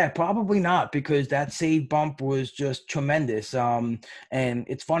 Yeah, probably not, because that save bump was just tremendous. And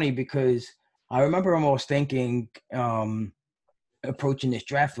it's funny because I remember almost thinking, approaching this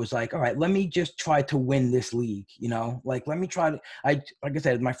draft was like, all right, let me just try to win this league, like let me try to, like I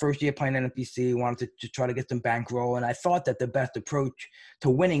said, my first year playing NFBC, wanted to try to get some bankroll. And I thought that the best approach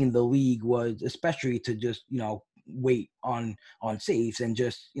to winning the league was especially to just, wait on saves and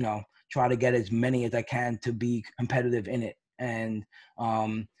just, try to get as many as I can to be competitive in it. And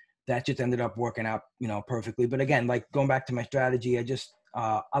that just ended up working out, perfectly. But again, like going back to my strategy,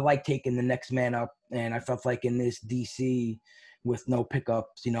 I like taking the next man up. And I felt like in this DC, with no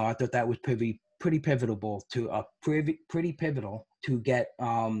pickups, I thought that was pretty pivotal to get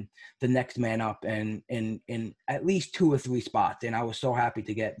the next man up and in at least 2 or 3 spots. And I was so happy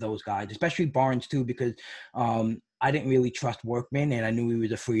to get those guys, especially Barnes too, because I didn't really trust Workman, and I knew he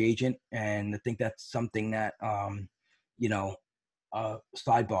was a free agent. And I think that's something that sidebar,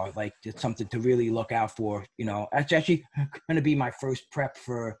 like it's something to really look out for. It's actually going to be my first prep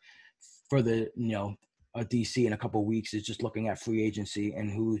for the a DC in a couple of weeks, is just looking at free agency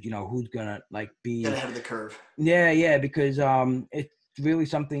and who's gonna like be get ahead of the curve. Yeah, because it's really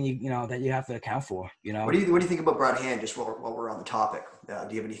something that you have to account for. What do you think about Brad Hand? Just while we're on the topic, do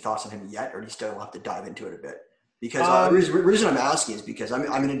you have any thoughts on him yet, or do you still have to dive into it a bit? Because the reason I'm asking is because I'm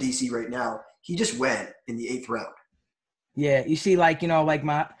in a DC right now. He just went in the 8th round. Yeah, you see, like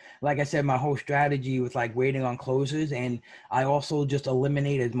I said, my whole strategy was like waiting on closers, and I also just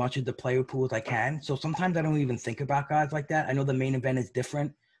eliminate as much of the player pool as I can. So sometimes I don't even think about guys like that. I know the main event is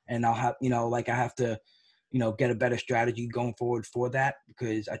different, and I'll have I have to get a better strategy going forward for that,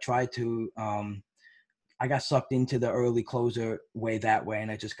 because I tried to I got sucked into the early closer way that way, and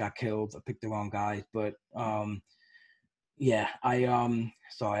I just got killed. I picked the wrong guys, but yeah,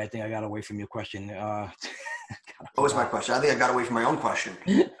 sorry, I think I got away from your question. What was my question? I think I got away from my own question.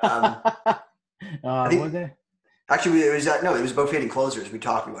 Was it? Actually, it was it was about fading closers we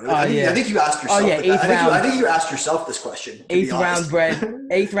talked about. I think you asked yourself. I think you asked yourself this question. 8th round, Brad.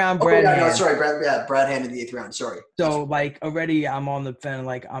 Brad Hand in the 8th round. Sorry. So like already, I'm on the fence.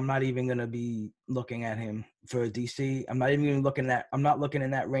 Like I'm not even gonna be looking at him for DC. I'm not looking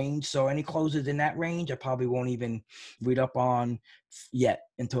in that range. So any closers in that range, I probably won't even read up on yet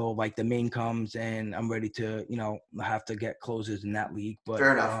until like the main comes and I'm ready to have to get closers in that league. But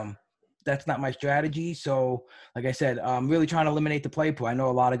fair enough. That's not my strategy. So like I said, I'm really trying to eliminate the play pool. I know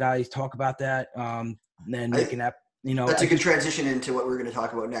a lot of guys talk about that. Then making that, that's a good transition into what we're going to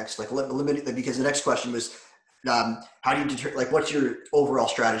talk about next. Like limiting, because the next question was, how do you what's your overall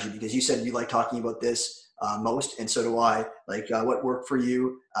strategy? Because you said you like talking about this most, and so do I. Like what worked for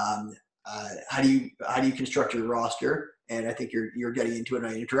you? How do you construct your roster? And I think you're getting into it. And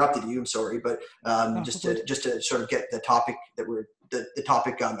I interrupted you. I'm sorry, but just to sort of get the topic that the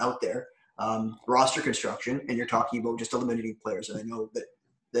topic out there, roster construction, and you're talking about just eliminating players. And I know that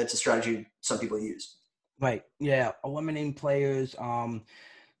that's a strategy some people use. Right. Yeah. Eliminating players.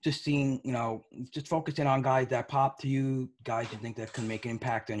 Just seeing, just focusing on guys that pop to you, guys you think that can make an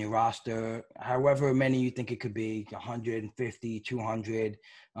impact on your roster, however many you think it could be, 150, 200.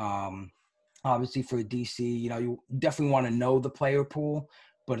 Obviously for DC, you definitely want to know the player pool,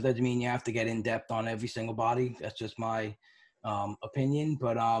 but it doesn't mean you have to get in depth on every single body. That's just my opinion.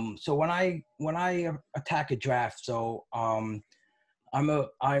 But so when I attack a draft, so I'm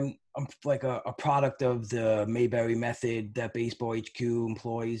like a product of the Mayberry method that Baseball HQ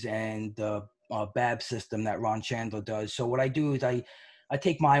employs and the BAB system that Ron Chandler does. So what I do is I I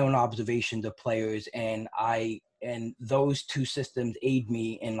take my own observations of players, and those two systems aid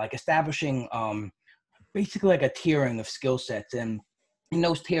me in like establishing basically like a tiering of skill sets. And in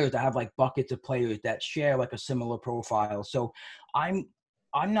those tiers, I have like buckets of players that share like a similar profile. So I'm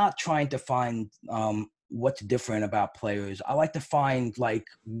not trying to find what's different about players. I like to find like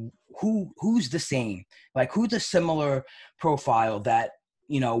who's the same, like who's a similar profile that,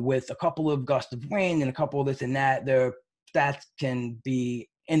 you know, with a couple of gusts of wind and a couple of this and that, their stats can be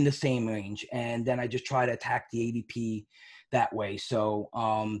in the same range. And then I just try to attack the ADP that way. So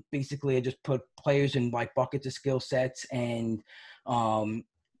basically I just put players in like buckets of skill sets and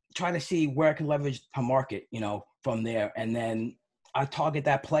try to see where I can leverage the market, you know, from there. And then I target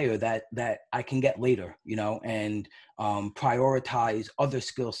that player that I can get later, you know, and prioritize other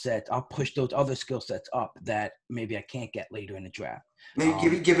skill sets. I'll push those other skill sets up that maybe I can't get later in the draft.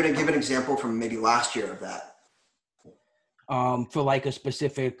 Maybe give an example from maybe last year of that. For like a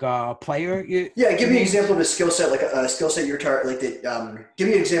specific player. Yeah, give me an example of a skill set, like a skill set you're like that. Give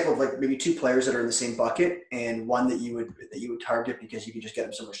me an example of like maybe two players that are in the same bucket and one that you would target because you could just get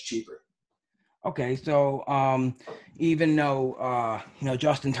them so much cheaper. Okay, so even though you know,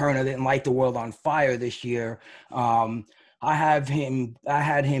 Justin Turner didn't light the world on fire this year, I had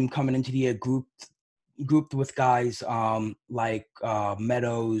him coming into the year grouped with guys like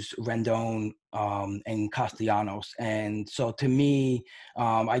Meadows, Rendon, and Castellanos. And so to me,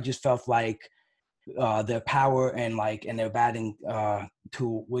 I just felt like their power and their batting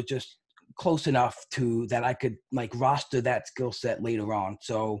tool was just close enough to that I could like roster that skill set later on.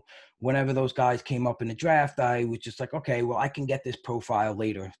 So whenever those guys came up in the draft, I was just like, okay, well, I can get this profile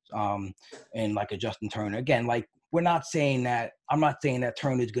later in like a Justin Turner. Again, like, I'm not saying that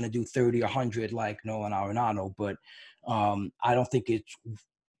Turner is going to do 30 or 100 like Nolan Arenado, but I don't think it's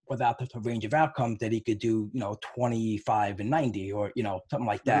without the range of outcomes that he could do, you know, 25 and 90 or, you know, something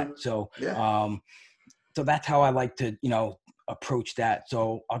like that. Mm-hmm. So, yeah. So that's how I like to, you know, approach that.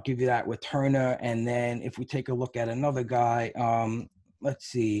 So I'll give you that with Turner. And then if we take a look at another guy, let's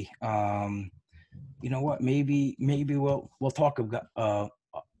see, you know what, maybe we'll talk about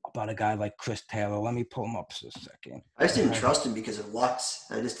a guy like Chris Taylor. Let me pull him up for a second. I just didn't trust him because of Lux.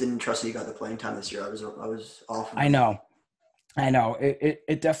 I just didn't trust that he got the playing time this year. I was off. I know.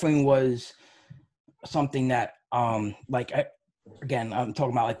 It definitely was something that again, I'm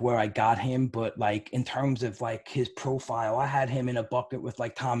talking about like where I got him, but like in terms of like his profile, I had him in a bucket with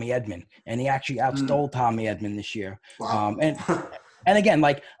like Tommy Edman, and he actually outstole Tommy Edman this year. Wow. And again,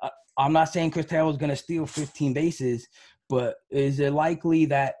 like I'm not saying Chris Taylor is going to steal 15 bases, but is it likely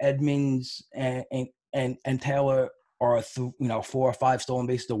that Edmonds and Taylor are 4 or 5 stolen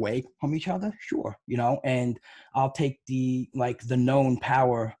bases away from each other? Sure, you know, and I'll take the known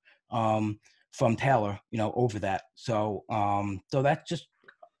power from Taylor, you know, over that. So so that's just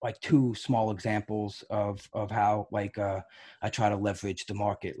like 2 small examples of how like I try to leverage the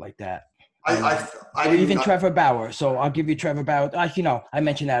market like that. I even Trevor Bauer. So I'll give you Trevor Bauer. You know, I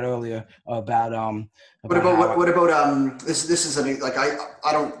mentioned that earlier about what about this is something like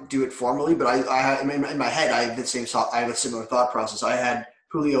I don't do it formally, but I in my head I have the same thought. I have a similar thought process. I had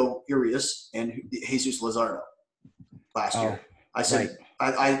Julio Urias and Jesus Luzardo last year. I said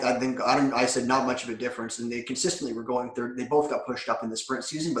right. I said not much of a difference, and they consistently were going third. They both got pushed up in the sprint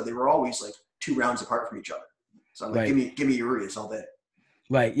season, but they were always like 2 rounds apart from each other. So I'm like, right. give me Urias all day.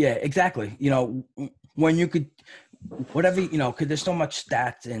 Right. Yeah, exactly. You know, when you could, whatever, you know, because there's so much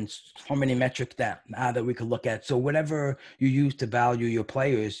stats and so many metrics that we could look at. So whatever you use to value your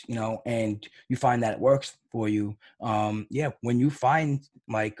players, you know, and you find that it works for you. Yeah. When you find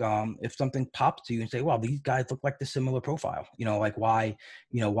like, if something pops to you and say, well, these guys look like the similar profile, you know, like why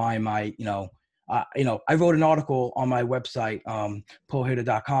am I, I wrote an article on my website,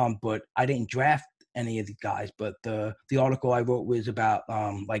 pullhitter.com, but I didn't draft any of the guys, but the article I wrote was about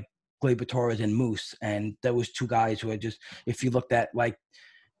like Gleyber Torres and Moose, and there was 2 guys who are just, if you looked at like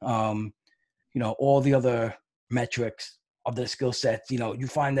all the other metrics of the skill sets, you know, you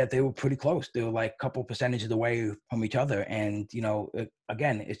find that they were pretty close. They were like a couple percentages away from each other, and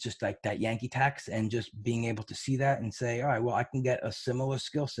again, it's just like that Yankee tax, and just being able to see that and say, all right, well, I can get a similar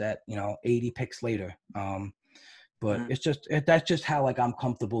skill set, 80 picks later. But that's just how like I'm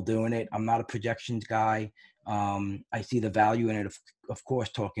comfortable doing it. I'm not a projections guy. I see the value in it, of course,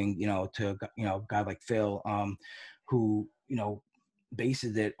 talking, to, a guy like Phil, who,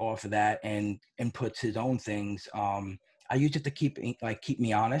 bases it off of that and puts his own things. I use it to keep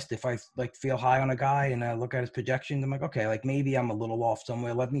me honest. If I feel high on a guy and I look at his projections, I'm like, okay, like maybe I'm a little off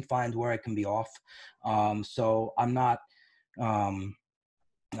somewhere. Let me find where I can be off. So I'm not,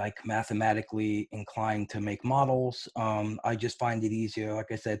 like mathematically inclined to make models. I just find it easier,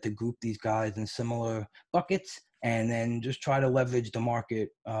 like I said, to group these guys in similar buckets and then just try to leverage the market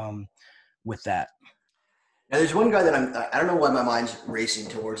with that. Now, there's one guy that I don't know why my mind's racing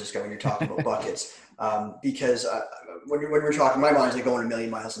towards this guy when you're talking about buckets. Because when we're talking, my mind's like going a million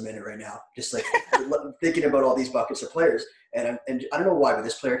miles a minute right now, just like thinking about all these buckets of players. And I don't know why, but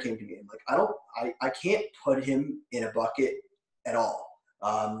this player came to me and like, I can't put him in a bucket at all.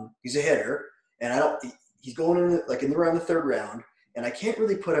 He's a hitter and he's going in like in around the third round, and I can't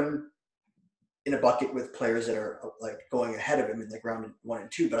really put him in a bucket with players that are like going ahead of him in like round 1 and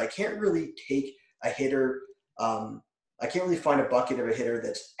 2, but I can't really take a hitter. I can't really find a bucket of a hitter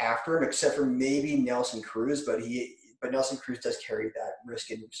that's after him, except for maybe Nelson Cruz, but Nelson Cruz does carry that risk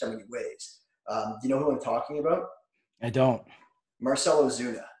in so many ways. Do you know who I'm talking about? I don't. Marcell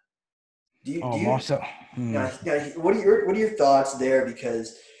Ozuna. Marcell. Now, what are your thoughts there?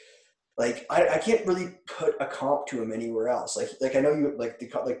 Because like I can't really put a comp to him anywhere else. Like I know you like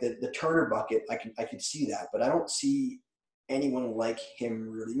the Turner bucket. I can see that, but I don't see anyone like him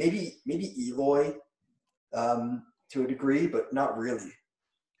really. Maybe Eloy. To a degree, but not really.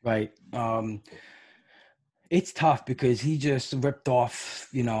 Right. It's tough because he just ripped off,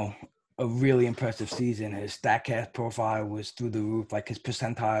 a really impressive season. His StatCast profile was through the roof. Like his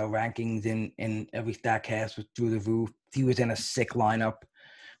percentile rankings in every StatCast was through the roof. He was in a sick lineup,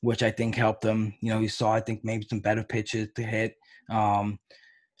 which I think helped him. You saw, I think, maybe some better pitches to hit. I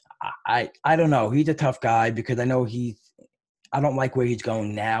don't know. He's a tough guy because I know I don't like where he's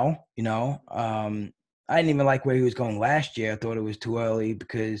going now, I didn't even like where he was going last year. I thought it was too early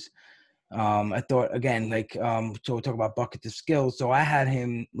because I thought, again, so we'll talk about buckets of skills. So I had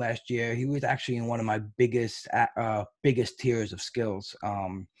him last year. He was actually in one of my biggest tiers of skills.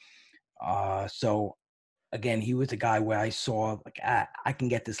 So, again, he was a guy where I saw, like, I can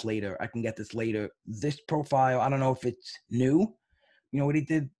get this later. I can get this later. This profile, I don't know if it's new. What he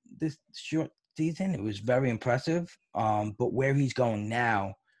did this short season, it was very impressive. But where he's going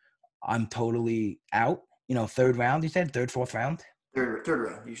now, I'm totally out. Third round, you said? Third, fourth round? Third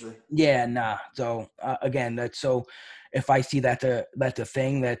round, usually. Yeah, nah. So, again, if I see that's a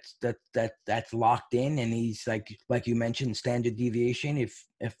thing that's locked in and he's like you mentioned, standard deviation,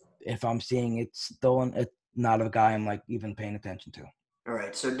 if I'm seeing it's still not a guy I'm like even paying attention to. All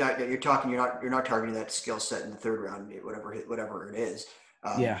right. So you're not targeting that skill set in the third round, whatever it is.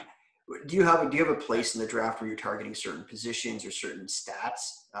 Yeah. Do you have a place in the draft where you're targeting certain positions or certain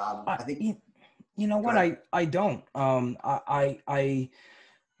stats? I think. You know what? I don't. I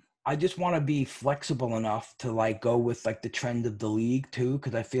just want to be flexible enough to like go with like the trend of the league too,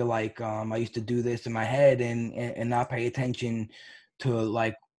 because I feel like I used to do this in my head and not pay attention to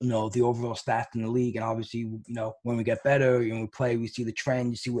like the overall stats in the league. And obviously, when we get better and we play, we see the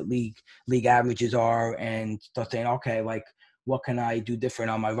trend, you see what league averages are, and start saying, okay, like what can I do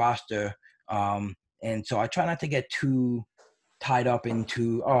different on my roster? And so I try not to get too tied up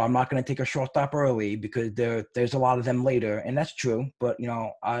into, I'm not going to take a shortstop early because there's a lot of them later, and that's true. But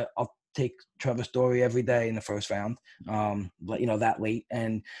I'll take Trevor Story every day in the first round, that late,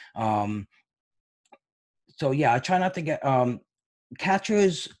 and so yeah, I try not to get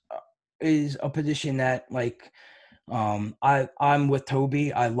catchers is a position that like I'm with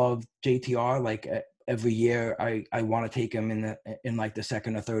Toby. I love JTR. Like every year I want to take him in like the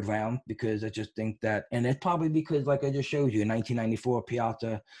second or third round because I just think that, and it's probably because like I just showed you in 1994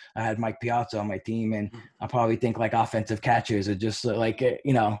 Piazza, I had Mike Piazza on my team, and I probably think like offensive catchers are just like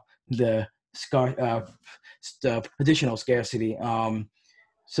the positional scarcity.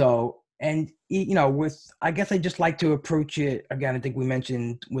 So, and with, I guess I just like to approach it again. I think we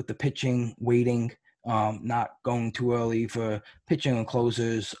mentioned with the pitching waiting. Not going too early for pitching and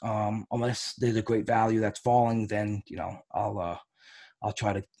closers, unless there's a great value that's falling. Then I'll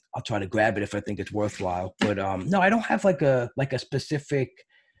try to grab it if I think it's worthwhile. But no, I don't have like a specific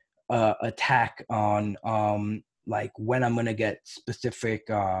attack on like when I'm gonna get specific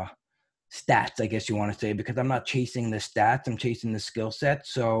stats, I guess you want to say, because I'm not chasing the stats, I'm chasing the skill set.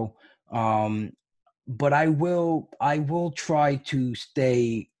 So, but I will try to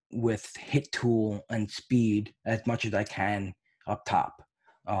stay with hit tool and speed as much as I can up top,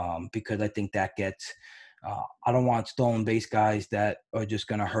 because I think that gets I don't want stolen base guys that are just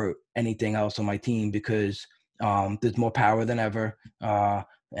going to hurt anything else on my team because there's more power than ever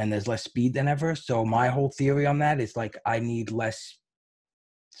and there's less speed than ever. So my whole theory on that is like I need less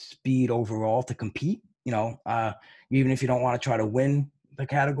speed overall to compete, even if you don't want to try to win the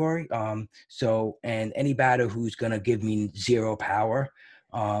category. So, and any batter who's going to give me zero power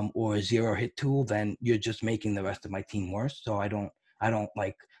or a zero hit tool, then you're just making the rest of my team worse. So I don't I don't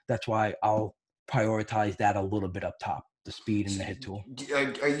like. That's why I'll prioritize that a little bit up top, the speed and the hit tool.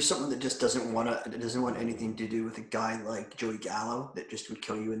 Are you someone that just doesn't want anything to do with a guy like Joey Gallo that just would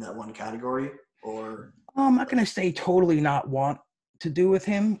kill you in that one category? Or I'm not gonna say totally not want to do with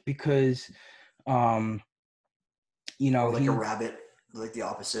him because, or like a rabbit, like the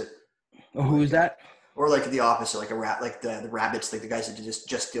opposite. Who is that? Or like the opposite, like like the rabbits, like the guys that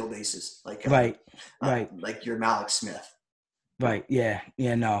just steal bases, like right, like your Malik Smith. Right. Yeah.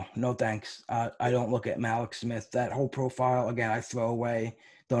 No thanks. I don't look at Malik Smith. That whole profile again, I throw away.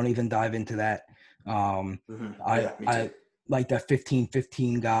 Don't even dive into that. I like that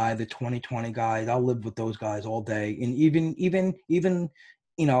 15-15 guy, the 20-20 guys. I'll live with those guys all day. And even 10-10,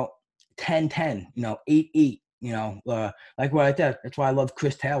 8-8. Like what I said. That's why I love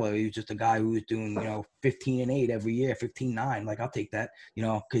Chris Taylor. He was just a guy who was doing 15-8 every year, 15-9. Like I'll take that.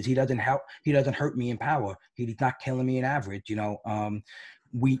 Because he doesn't hurt me in power. He's not killing me in average. You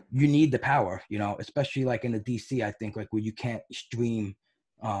need the power. Especially like in the DC. I think like where you can't stream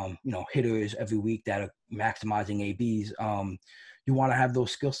hitters every week that are maximizing ABs. You want to have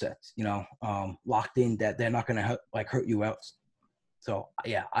those skill sets, locked in that they're not going to hurt you out. So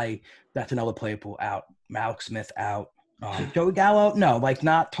yeah, that's another player pool out. Malik Smith out. Joey Gallo, no, like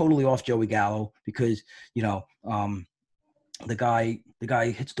not totally off Joey Gallo because the guy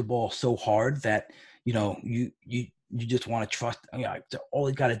hits the ball so hard that you just want to trust. All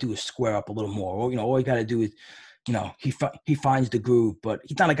you got to do is square up a little more. Or all you got to do is he finds the groove, but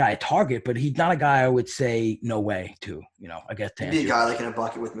he's not a guy at target. But he's not a guy I would say no way to. I guess to be a guy like in a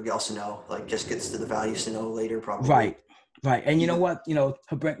bucket with Miguel Sano, like just gets to the value Sano later probably. Right. And you know what?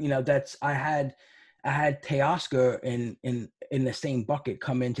 That's I had Teoscar in the same bucket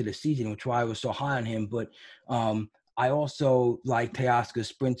come into the season, which is why I was so high on him. But I also like Teoscar's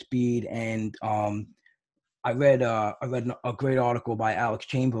sprint speed, and I read a great article by Alex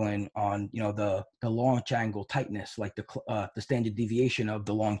Chamberlain on the launch angle tightness, like the standard deviation of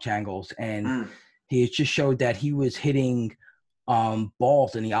the launch angles, and he just showed that he was hitting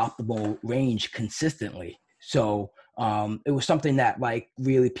balls in the optimal range consistently. So it was something that like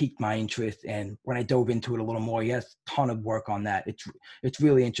really piqued my interest, and when I dove into it a little more, he has a ton of work on that. It's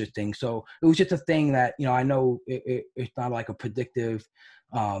really interesting. So it was just a thing that I know it's not like a predictive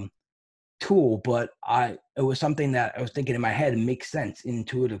tool, but it was something that I was thinking in my head and makes sense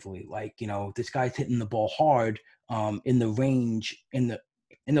intuitively. Like this guy's hitting the ball hard in the range in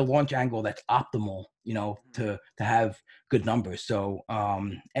the launch angle that's optimal, to have good numbers. So,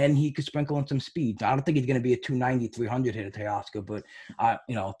 and he could sprinkle in some speed. I don't think he's going to be a 290, 300 hitter, Teoscar, but,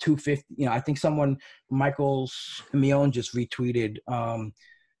 250, I think Michael Mion just retweeted,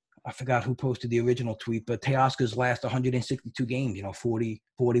 I forgot who posted the original tweet, but Teoscar's last 162 games,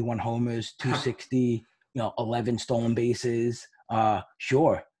 41 homers, 260, 11 stolen bases.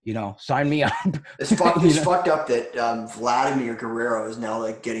 Sure. Sign me up. It's fucked up that Vladimir Guerrero is now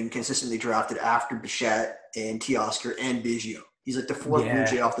like getting consistently drafted after Bichette and Teoscar and Biggio. He's like the fourth Blue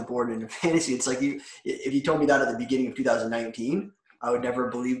Jay off the board in fantasy. It's like if you told me that at the beginning of 2019, I would never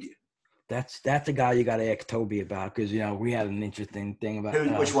have believed you. That's a guy you got to ask Toby about because we had an interesting thing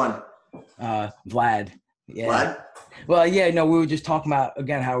about which one? Vlad. Yeah. Vlad? Well, yeah, we were just talking about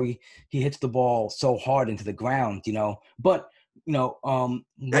again how he hits the ball so hard into the ground, but. I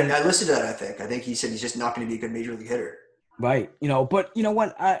listened to that. I think he said he's just not going to be a good major league hitter. Right. But you know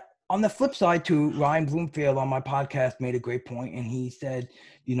what? On the flip side too, Ryan Bloomfield on my podcast made a great point, and he said,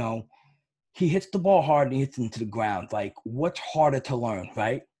 he hits the ball hard and he hits into the ground. Like, what's harder to learn,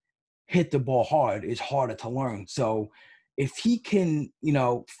 right? Hit the ball hard is harder to learn. So if he can,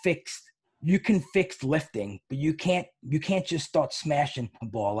 you can fix lifting, but you can't just start smashing the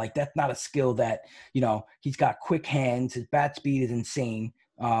ball. Like that's not a skill that, he's got quick hands, his bat speed is insane,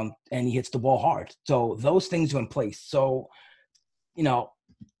 and he hits the ball hard. So those things are in place. So,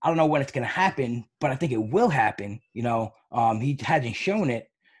 I don't know when it's going to happen, but I think it will happen. He hasn't shown it.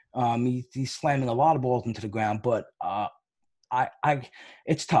 He's slamming a lot of balls into the ground, but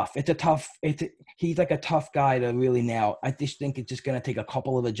it's tough. He's like a tough guy to really nail. I just think it's just going to take a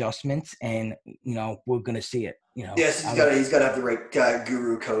couple of adjustments, and we're going to see it. Yes, he's got to have the right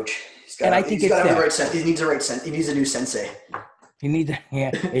guru coach. He's got to have the right sense. He needs the right sense. He needs a new sensei. He needs.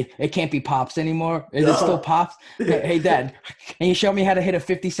 It can't be Pops anymore. Is it still Pops? Hey, Dad, can you show me how to hit a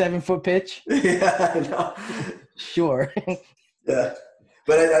 57-foot pitch? Yeah, I know. Sure. Yeah.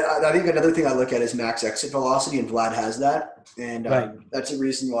 But I think another thing I look at is max exit velocity, and Vlad has that, and that's a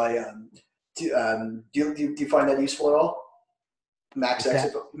reason why. Do you find that useful at all? Max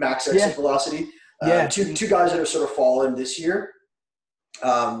exit velocity. Two guys that have sort of fallen this year.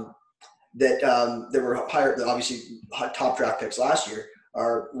 that were higher, obviously top draft picks last year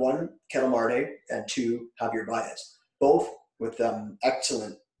are one, Ketel Marte, and two, Javier Baez, both with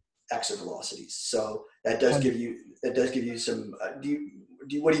excellent exit velocities. So that does give you some. What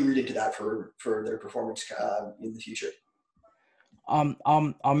do you read into that for their performance in the future? I'm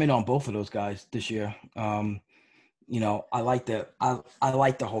in on both of those guys this year. I like the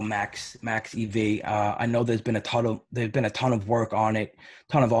whole Max EV. I know there's been a ton of work on it,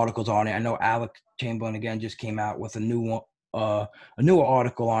 ton of articles on it. I know Alex Chamberlain again just came out with a newer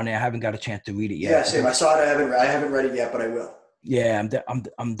article on it. I haven't got a chance to read it yet. Yeah, same. I saw it. I haven't read it yet, but I will. Yeah,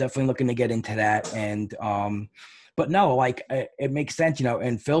 I'm definitely looking to get into that. And but no, like it makes sense,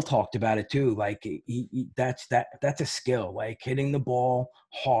 and Phil talked about it too. Like that's a skill. Like hitting the ball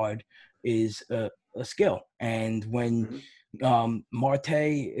hard is a skill. And when Marte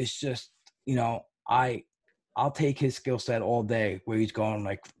is just, I'll take his skill set all day. Where he's going,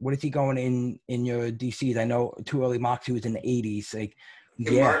 like, what is he going in your DCs? I know Too Early Moxie was in the 80s. Like,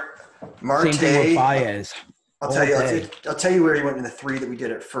 yeah, Marte. Same thing with Baez. I'll tell you where he went in the three that we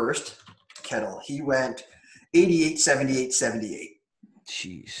did at first. Ketel. He went 88, 78, 78.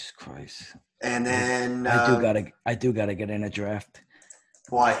 Jeez Christ. And then I do gotta get in a draft.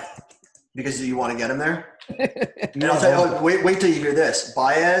 Why? Because you want to get him there? And I'll tell you, wait till you hear this.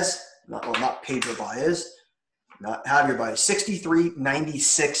 Baez, not Pedro Baez, not Javier Baez, 63,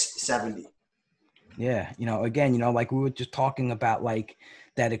 96, 70. Yeah, again, like we were just talking about, like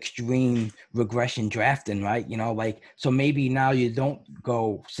that extreme regression drafting, right? Like, so maybe now you don't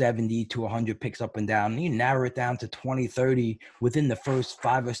go 70 to 100 picks up and down. You narrow it down to 20, 30 within the first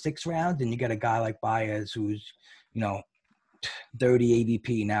 5 or 6 rounds, and you get a guy like Baez who's, 30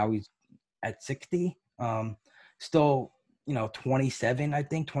 ADP. Now he's at 60. Still, 27, I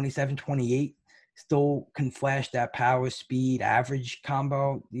think, 27, 28. Still can flash that power, speed, average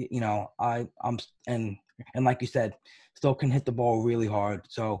combo. I'm like you said, still can hit the ball really hard.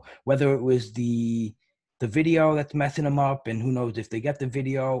 So whether it was the video that's messing him up, and who knows if they get the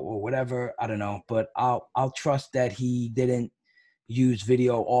video or whatever, I don't know. But I'll trust that he didn't use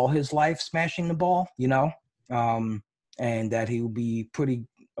video all his life smashing the ball, and that he will be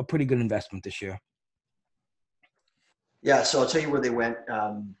a pretty good investment this year. Yeah, so I'll tell you where they went.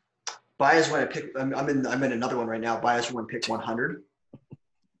 Baez went at pick. I'm in another one right now. Baez went pick 100.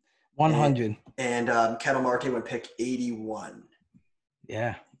 100. And Ketel Marte went pick 81.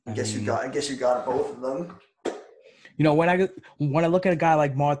 Yeah. I guess you got both of them. When I look at a guy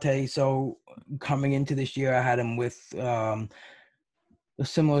like Marte, so coming into this year, I had him with a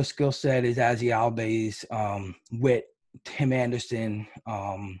similar skill set as Ozzie Albies, with Tim Anderson,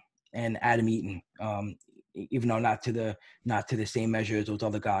 and Adam Eaton. Even though not to the same measure as those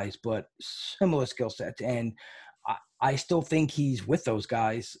other guys, but similar skill sets. And I still think he's with those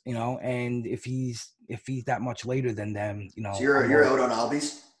guys, and if he's that much later than them, So you're out on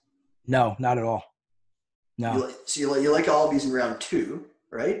Albies? No, not at all. No. You like Albies in round 2,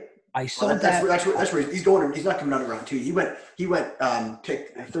 right? I saw that. That's where he's going. He's not coming out of round 2. He went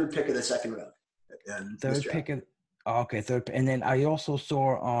third pick of the second round. Third pick of. Okay, third. And then I also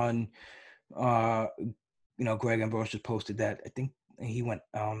saw on, Greg Ambrosius posted that I think he went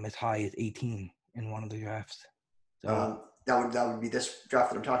as high as 18 in one of the drafts. So that would be this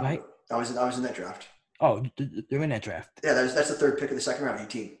draft that I'm talking about. I was in that draft. Oh, they're in that draft. Yeah, that's the third pick of the second round,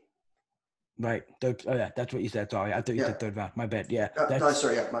 18. Right. Third, oh yeah, that's what you said. Sorry, I thought you said third round. My bad. Yeah.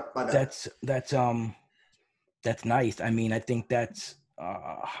 Sorry. Yeah, my bad. That's nice. I mean, I think that's.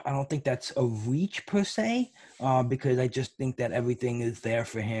 I don't think that's a reach per se, because I just think that everything is there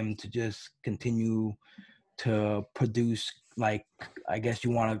for him to just continue to produce. Like, I guess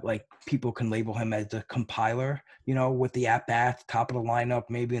you want to, like, people can label him as a compiler, with the at-bats, top of the lineup,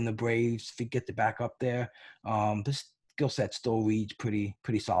 maybe in the Braves, if he gets it back up there. This skill set still reads pretty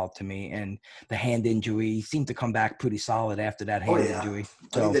solid to me. And the hand injury seemed to come back pretty solid after that hand injury.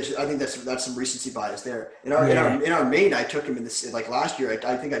 So, I think that's some recency bias there. In our main, I took him in this, like last year.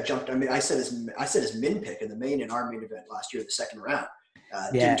 I think I jumped. I mean, I said his min pick in the main in our main event last year, the second round.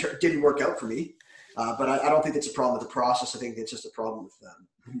 Didn't work out for me. But I don't think it's a problem with the process. I think it's just a problem with the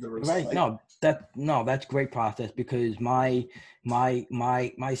right. That's great process, because my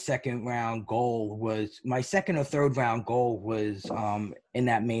second round goal was, my second or third round goal was in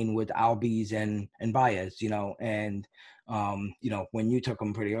that main with Albies and Baez, and when you took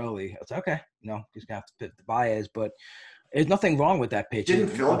them pretty early, I was like, okay, just gonna have to pick the Baez, but there's nothing wrong with that pitch. Didn't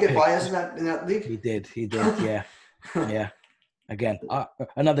Phil get Baez in that league? He did, yeah. Yeah. Again,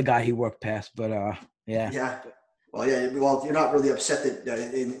 another guy he worked past, but yeah. Yeah. Well, you're not really upset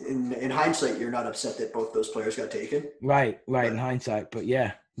that in hindsight, you're not upset that both those players got taken. Right. In hindsight, but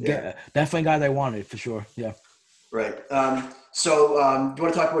yeah. Definitely guys I wanted for sure. Yeah. Right. Do you want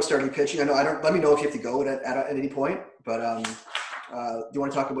to talk about starting pitching? I don't. Let me know if you have to go at any point. But do you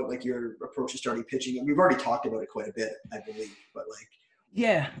want to talk about like your approach to starting pitching? And we've already talked about it quite a bit, I believe. But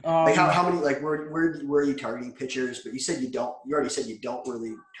Yeah. how many where are you targeting pitchers? But you said you don't. You already said you don't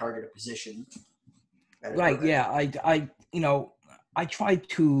really target a position. Right. Yeah. I try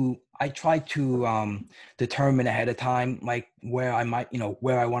to determine ahead of time like where I might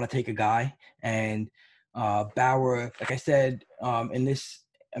where I want to take a guy. And Bauer, like I said, in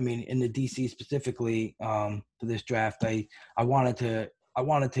the DC specifically, for this draft, I wanted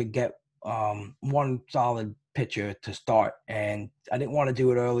to get one solid pitcher to start, and I didn't want to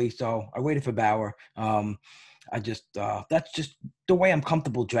do it early, so I waited for Bauer. I just that's just the way I'm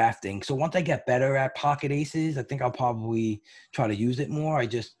comfortable drafting. So once I get better at pocket aces, I think I'll probably try to use it more. I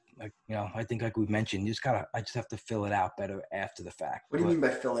just I think like we've mentioned, I just have to fill it out better after the fact. What do you mean by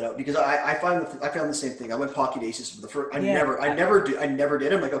fill it out? Because I found the same thing. I went pocket aces for the first. I Yeah. never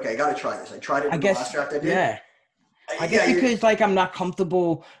did. I'm like, okay, I got to try this. I tried it in the last draft I did. Yeah. I guess because like I'm not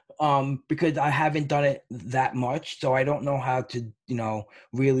comfortable because I haven't done it that much, so I don't know how to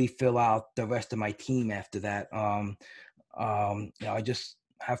really fill out the rest of my team after that. I just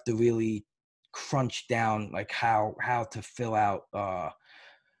have to really crunch down like how to fill out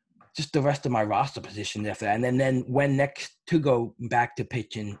just the rest of my roster positions after that, and then when next to go back to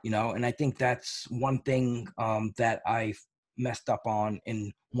pitching, and I think that's one thing that I messed up on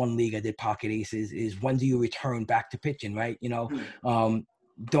in one league I did pocket aces is when do you return back to pitching, right?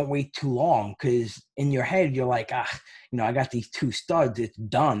 Don't wait too long, because in your head you're like, I got these two studs, it's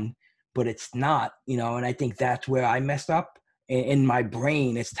done, but it's not, and I think that's where I messed up. In my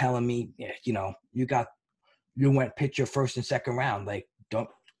brain it's telling me, you went pitcher first and second round, like you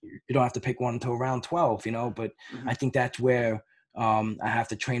don't have to pick one until round 12, but I think that's where I have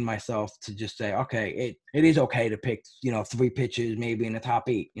to train myself to just say, okay, it is okay to pick, 3 pitches maybe in the top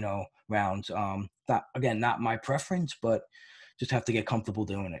 8, rounds. Not my preference, but just have to get comfortable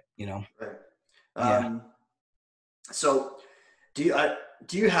doing it, Right. Yeah. So do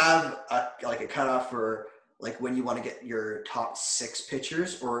you have a cutoff for like when you want to get your top 6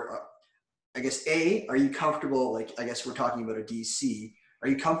 pitchers, or I guess are you comfortable, like I guess we're talking about a DC, are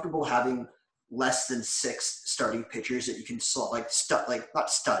you comfortable having less than 6 starting pitchers that you can not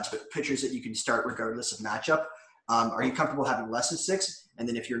studs, but pitchers that you can start regardless of matchup? Are you comfortable having less than 6? And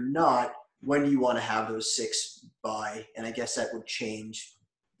then if you're not, when do you want to have those 6 by? And I guess that would change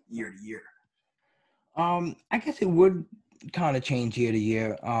year to year. I guess it would kind of change year to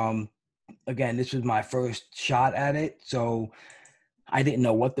year. Again, this was my first shot at it, so I didn't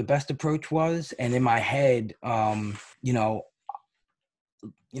know what the best approach was. And in my head, I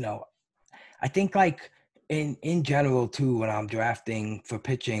think like in general too, when I'm drafting for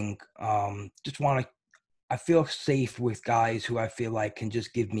pitching, I feel safe with guys who I feel like can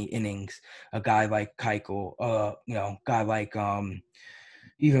just give me innings. A guy like Keuchel, guy like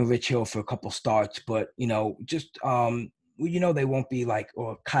even Rich Hill for a couple starts, but they won't be like,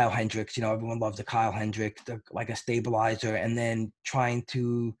 or Kyle Hendricks. Everyone loves a Kyle Hendricks, like a stabilizer, and then trying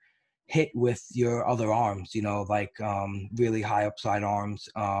to hit with your other arms, like really high upside arms.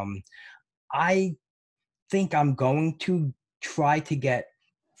 I think I'm going to try to get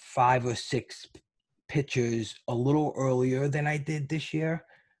 5 or 6 pitchers a little earlier than I did this year,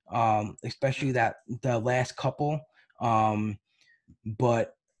 especially the last couple.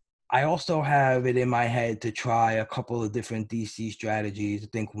 But I also have it in my head to try a couple of different DC strategies. I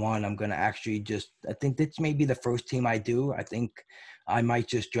think one, I'm going to actually I think this may be the first team I do. I think I might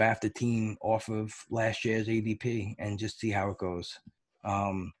just draft a team off of last year's ADP and just see how it goes.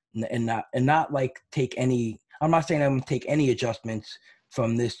 And not like take any, I'm not saying I'm going to take any adjustments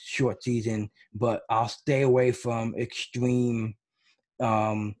from this short season, but I'll stay away from extreme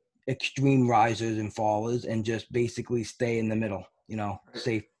risers and fallers and just basically stay in the middle,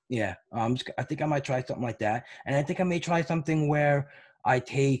 safe. Yeah. I think I might try something like that. And I think I may try something where I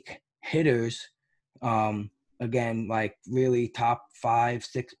take hitters, again, like really top 5,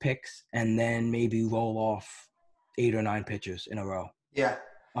 6 picks, and then maybe roll off 8 or 9 pitchers in a row. Yeah.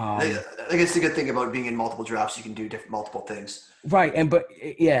 I think it's the good thing about being in multiple drafts. You can do multiple things. Right. And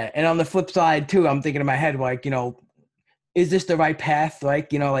on the flip side too, I'm thinking in my head, like, is this the right path?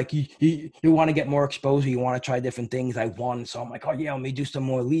 Like, like you want to get more exposure. You want to try different things. I won. So I'm like, oh yeah, let me do some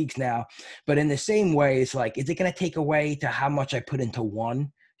more leagues now. But in the same way, it's like, is it going to take away to how much I put into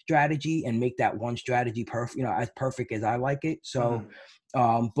one strategy and make that one strategy perfect, as perfect as I like it? So,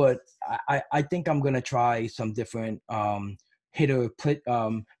 but I think I'm going to try some different,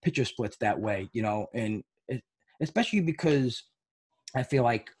 pitcher splits that way, and especially because I feel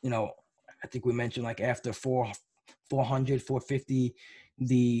like, I think we mentioned like after 400, 450,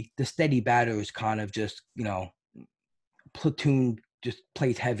 the steady batters kind of just, platoon just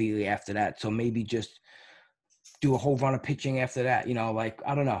plays heavily after that. So maybe just do a whole run of pitching after that, like,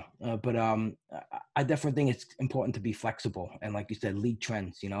 I don't know. But I definitely think it's important to be flexible. And like you said, league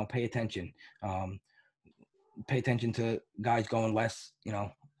trends, pay attention. Pay attention to guys going less,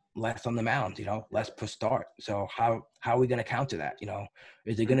 less on the mound, less per start. So how are we going to counter that?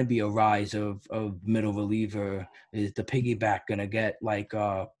 Is there going to be a rise of middle reliever? Is the piggyback going to get like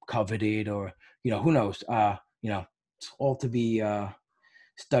coveted, or, who knows? It's all to be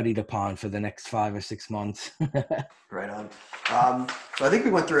studied upon for the next 5 or 6 months. Right on. So I think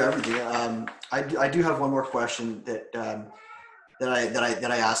we went through everything. I do have one more question that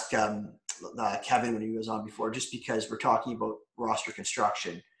I asked Kevin when he was on before, just because we're talking about roster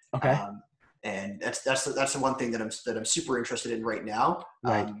construction. Okay. And that's the one thing that I'm super interested in right now.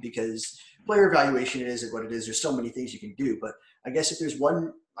 Right. Because player evaluation is what it is. There's so many things you can do, but I guess if there's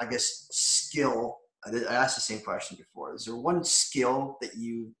one, skill, I asked the same question before. Is there one skill that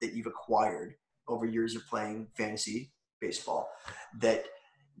you've acquired over years of playing fantasy baseball that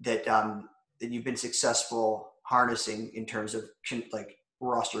you've been successful harnessing in terms of like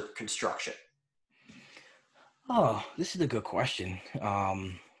roster construction? Oh, this is a good question.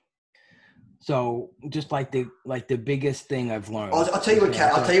 So just like the biggest thing I've learned. I'll tell you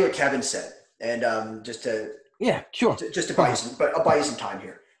what Kevin said, and just to sure, just to buy you some, but I'll buy you some time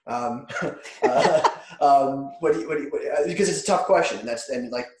here. Because it's a tough question,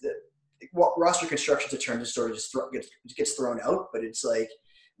 and what roster construction is a term that sort of just gets thrown out, but it's like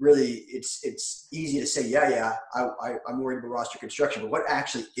really it's easy to say I'm worried about roster construction, but what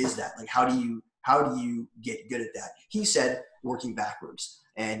actually is that? Like how do you get good at that? He said working backwards.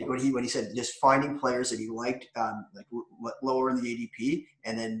 And when he said just finding players that he liked, lower in the ADP,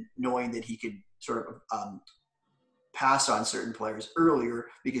 and then knowing that he could sort of pass on certain players earlier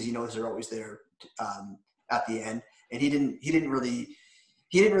because he knows they're always there at the end. And he didn't really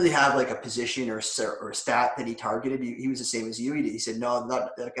have like a position or a stat that he targeted. He was the same as you. He said, no,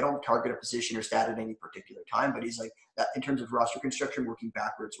 not like I don't target a position or stat at any particular time. But he's like, that in terms of roster construction, working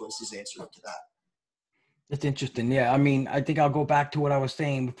backwards was his answer to that. That's interesting. Yeah. I mean, I think I'll go back to what I was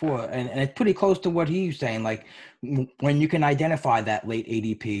saying before, and it's pretty close to what he was saying. Like when you can identify that late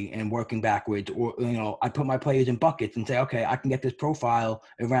ADP and working backwards, or, I put my players in buckets and say, okay, I can get this profile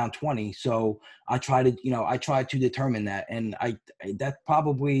around 20. So I try to determine that. And that's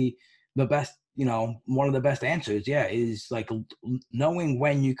probably the best, one of the best answers. Yeah. Is like knowing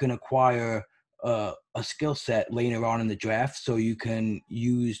when you can acquire a skill set later on in the draft, so you can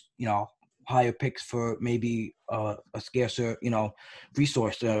use, higher picks for maybe a scarcer,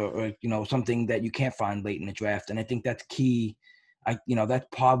 resource or something that you can't find late in the draft. And I think that's key. That's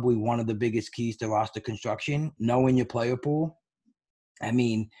probably one of the biggest keys to roster construction, knowing your player pool. I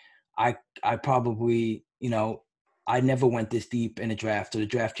mean, I probably, I never went this deep in a draft. So the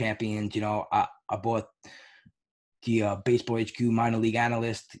draft champions, I bought the Baseball HQ minor league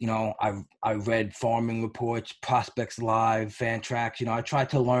analyst. I read farming reports, prospects live, fan tracks. I tried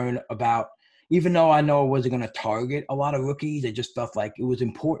to learn about, even though I know I wasn't going to target a lot of rookies, I just felt like it was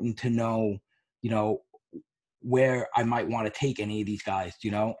important to know, where I might want to take any of these guys,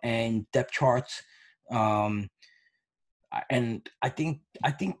 and depth charts. And I think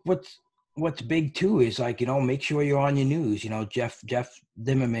what's big too is like, make sure you're on your news. Jeff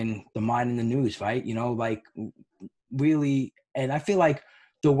Zimmerman, the Mind in the News, right? like really. And I feel like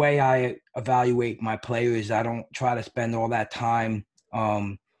the way I evaluate my players, I don't try to spend all that time,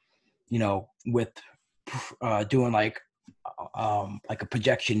 with doing like a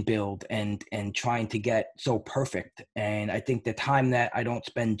projection build and trying to get so perfect. And I think the time that I don't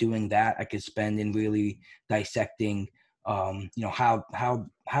spend doing that, I could spend in really dissecting, how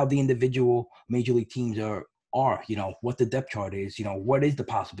the individual major league teams are, what the depth chart is, what is the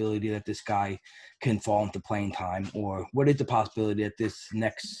possibility that this guy can fall into playing time, or what is the possibility that this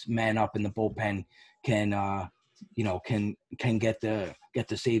next man up in the bullpen can get the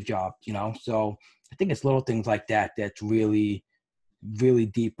save job, So I think it's little things like that that's really, really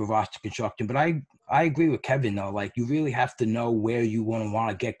deep with roster construction. But I agree with Kevin though. Like you really have to know where you want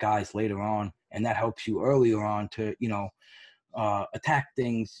to get guys later on, and that helps you earlier on to attack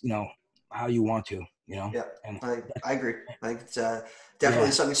things how you want to. Yeah, and I agree. I think it's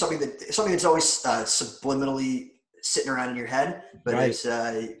definitely something that's always subliminally sitting around in your head, but right. It's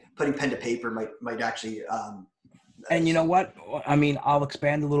putting pen to paper might actually. And you know what? I mean, I'll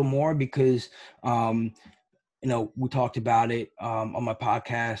expand a little more because, we talked about it on my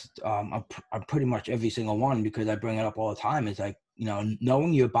podcast. I'm pretty much every single one, because I bring it up all the time. Is like,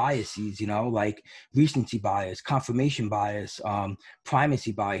 knowing your biases, like recency bias, confirmation bias,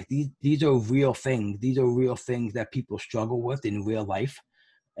 primacy bias. These are real things. These are real things that people struggle with in real life,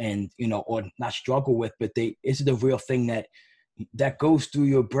 and or not struggle with, but this is the real thing that goes through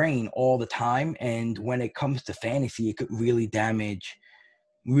your brain all the time. And when it comes to fantasy, it could really damage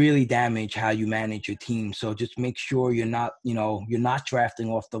how you manage your team. So just make sure you're not drafting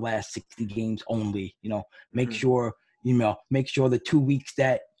off the last 60 games only. Make sure the 2 weeks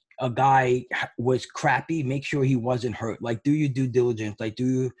that a guy was crappy, make sure he wasn't hurt. Like, do your due diligence, like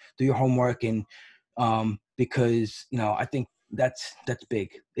do your homework. And because I think that's big.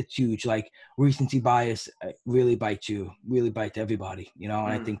 It's huge. Like, recency bias really bites everybody, and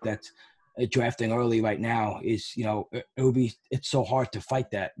I think that's drafting early right now is, it's so hard to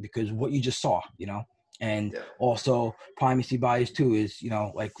fight that because what you just saw, and also primacy bias too is,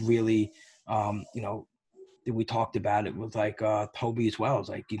 like really, we talked about it with like Toby as well. It's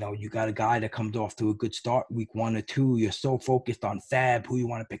like, you got a guy that comes off to a good start week 1 or 2. You're so focused on fab, who you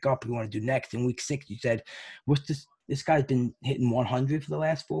want to pick up, who you want to do next. In week 6, you said, what's this guy's been hitting 100 for the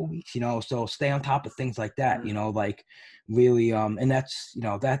last 4 weeks, so stay on top of things like that, like really, and that's,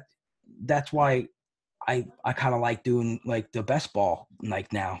 that's why I kind of like doing like the best ball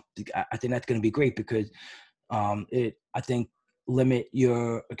like now. I think that's going to be great because I think limit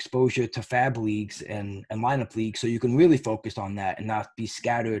your exposure to fab leagues and lineup leagues so you can really focus on that and not be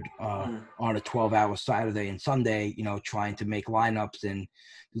scattered on a 12-hour Saturday and Sunday, trying to make lineups and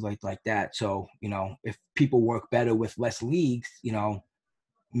do like that. So, if people work better with less leagues,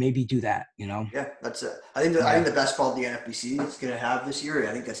 maybe do that, Yeah, that's it. I think the best ball the NFBC is going to have this year,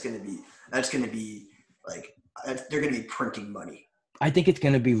 I think that's going to be like, they're going to be printing money. I think it's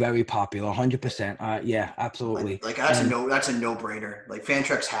going to be very popular, 100%. Yeah, absolutely. Like that's a no-brainer. Like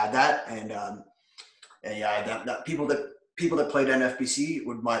Fantrax had that, and yeah, that people that played NFBC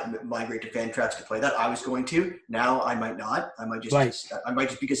would migrate to Fantrax to play that. I was going to. Now I might not. I might just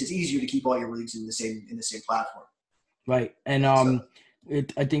because it's easier to keep all your leagues in the same platform. Right, and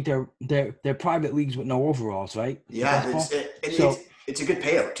I think they're private leagues with no overalls, right? Yeah, it's a good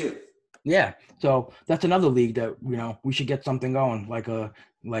payout too. Yeah, so that's another league that we should get something going, like a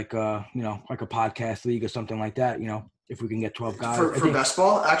podcast league or something like that. If we can get 12 guys for best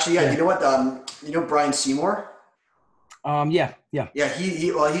ball. Actually, yeah. You know what? Brian Seymour. Yeah.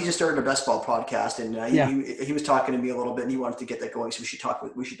 He just started a best ball podcast, and he was talking to me a little bit, and he wanted to get that going. So we should talk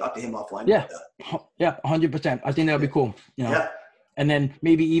to him offline. Yeah, about that. Yeah, 100%. I think that would be cool. Yeah. And then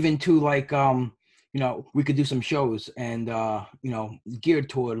maybe even to like we could do some shows and geared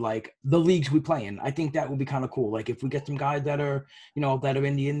toward like the leagues we play in. I think that would be kind of cool. Like if we get some guys that are that are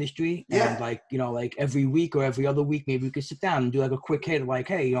in the industry, and like like every week or every other week, maybe we could sit down and do like a quick hit of like,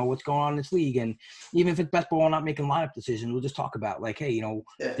 hey, what's going on in this league, and even if it's best ball, we're not making lineup decisions, we'll just talk about like, hey,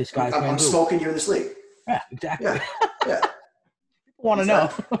 this guy's I'm smoking you in this league. Yeah, exactly. Yeah. People want to know.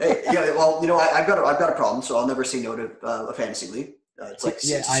 Hey, yeah. Well, I've got a problem, so I'll never say no to a fantasy league.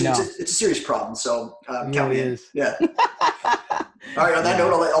 I know it's a serious problem. So it count really me in. is. Yeah. All right. On that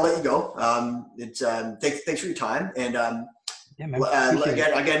note, I'll let you go. Thanks for your time, and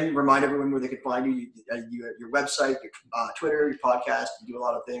again, remind everyone where they can find you. Your website, your Twitter, your podcast. You do a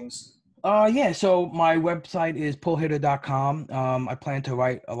lot of things. Yeah. So my website is pullhitter.com. I plan to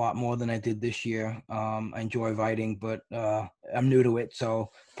write a lot more than I did this year. I enjoy writing, but I'm new to it,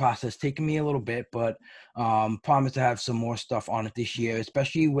 so process taking me a little bit. But promise to have some more stuff on it this year,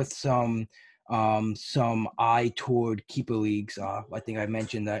 especially with some eye toward keeper leagues. I think I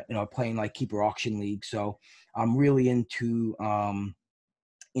mentioned that playing like keeper auction leagues. So I'm really into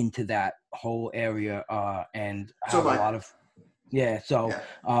that whole area, and I have a lot of. Yeah. So,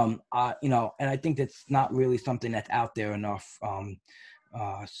 and I think that's not really something that's out there enough.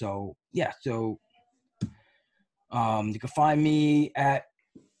 So you can find me at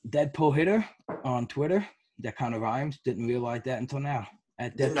Deadpool Hitter on Twitter. That kind of rhymes. Didn't realize that until now. I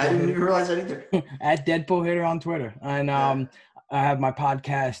didn't even realize that either. At Deadpool Hitter on Twitter. And I have my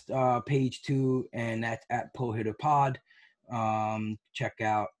podcast page too, and that's at Pull Hitter Pod. Check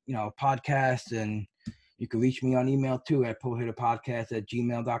out, podcasts, and you can reach me on email too at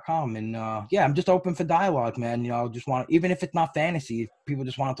pullhitterpodcast@gmail.com. And I'm just open for dialogue, man. Just even if it's not fantasy, if people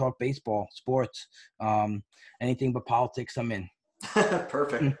just want to talk baseball, sports, anything but politics, I'm in.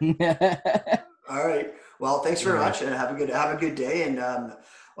 Perfect. All right. Well, thanks very much, and have a good day. And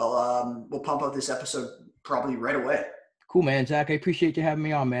we'll pump out this episode probably right away. Cool, man. Zach, I appreciate you having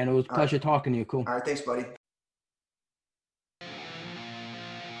me on, man. It was a pleasure talking to you. Cool. All right. Thanks, buddy.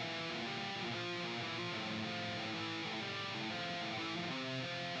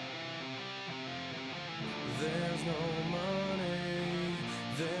 There's no money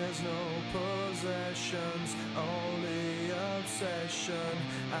There's no possessions, only obsession.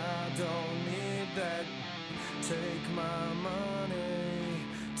 I don't need that. Take my money,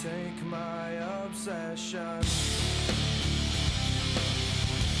 take my obsession.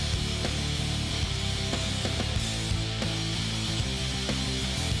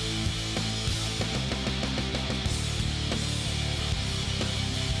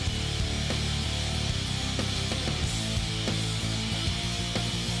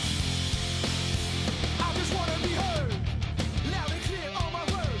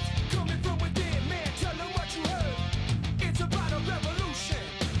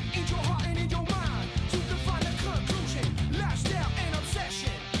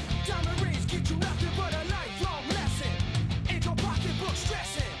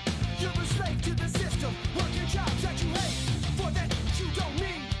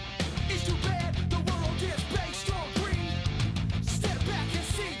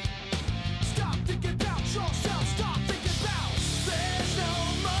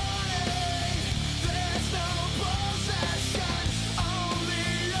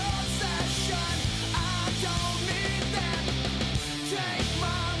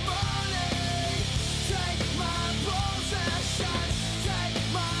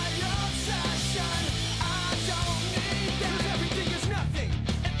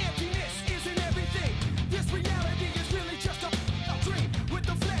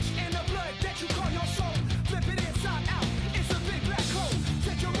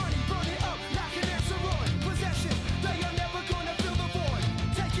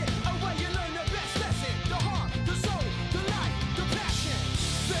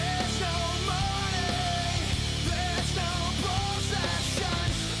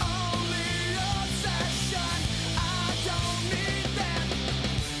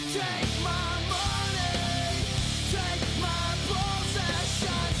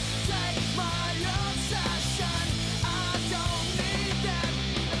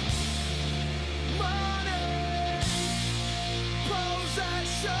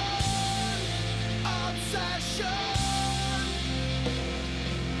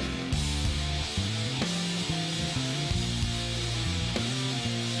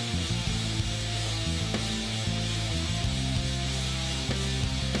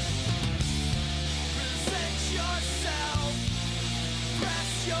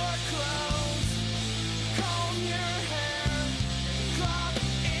 Your clothes, comb your hair.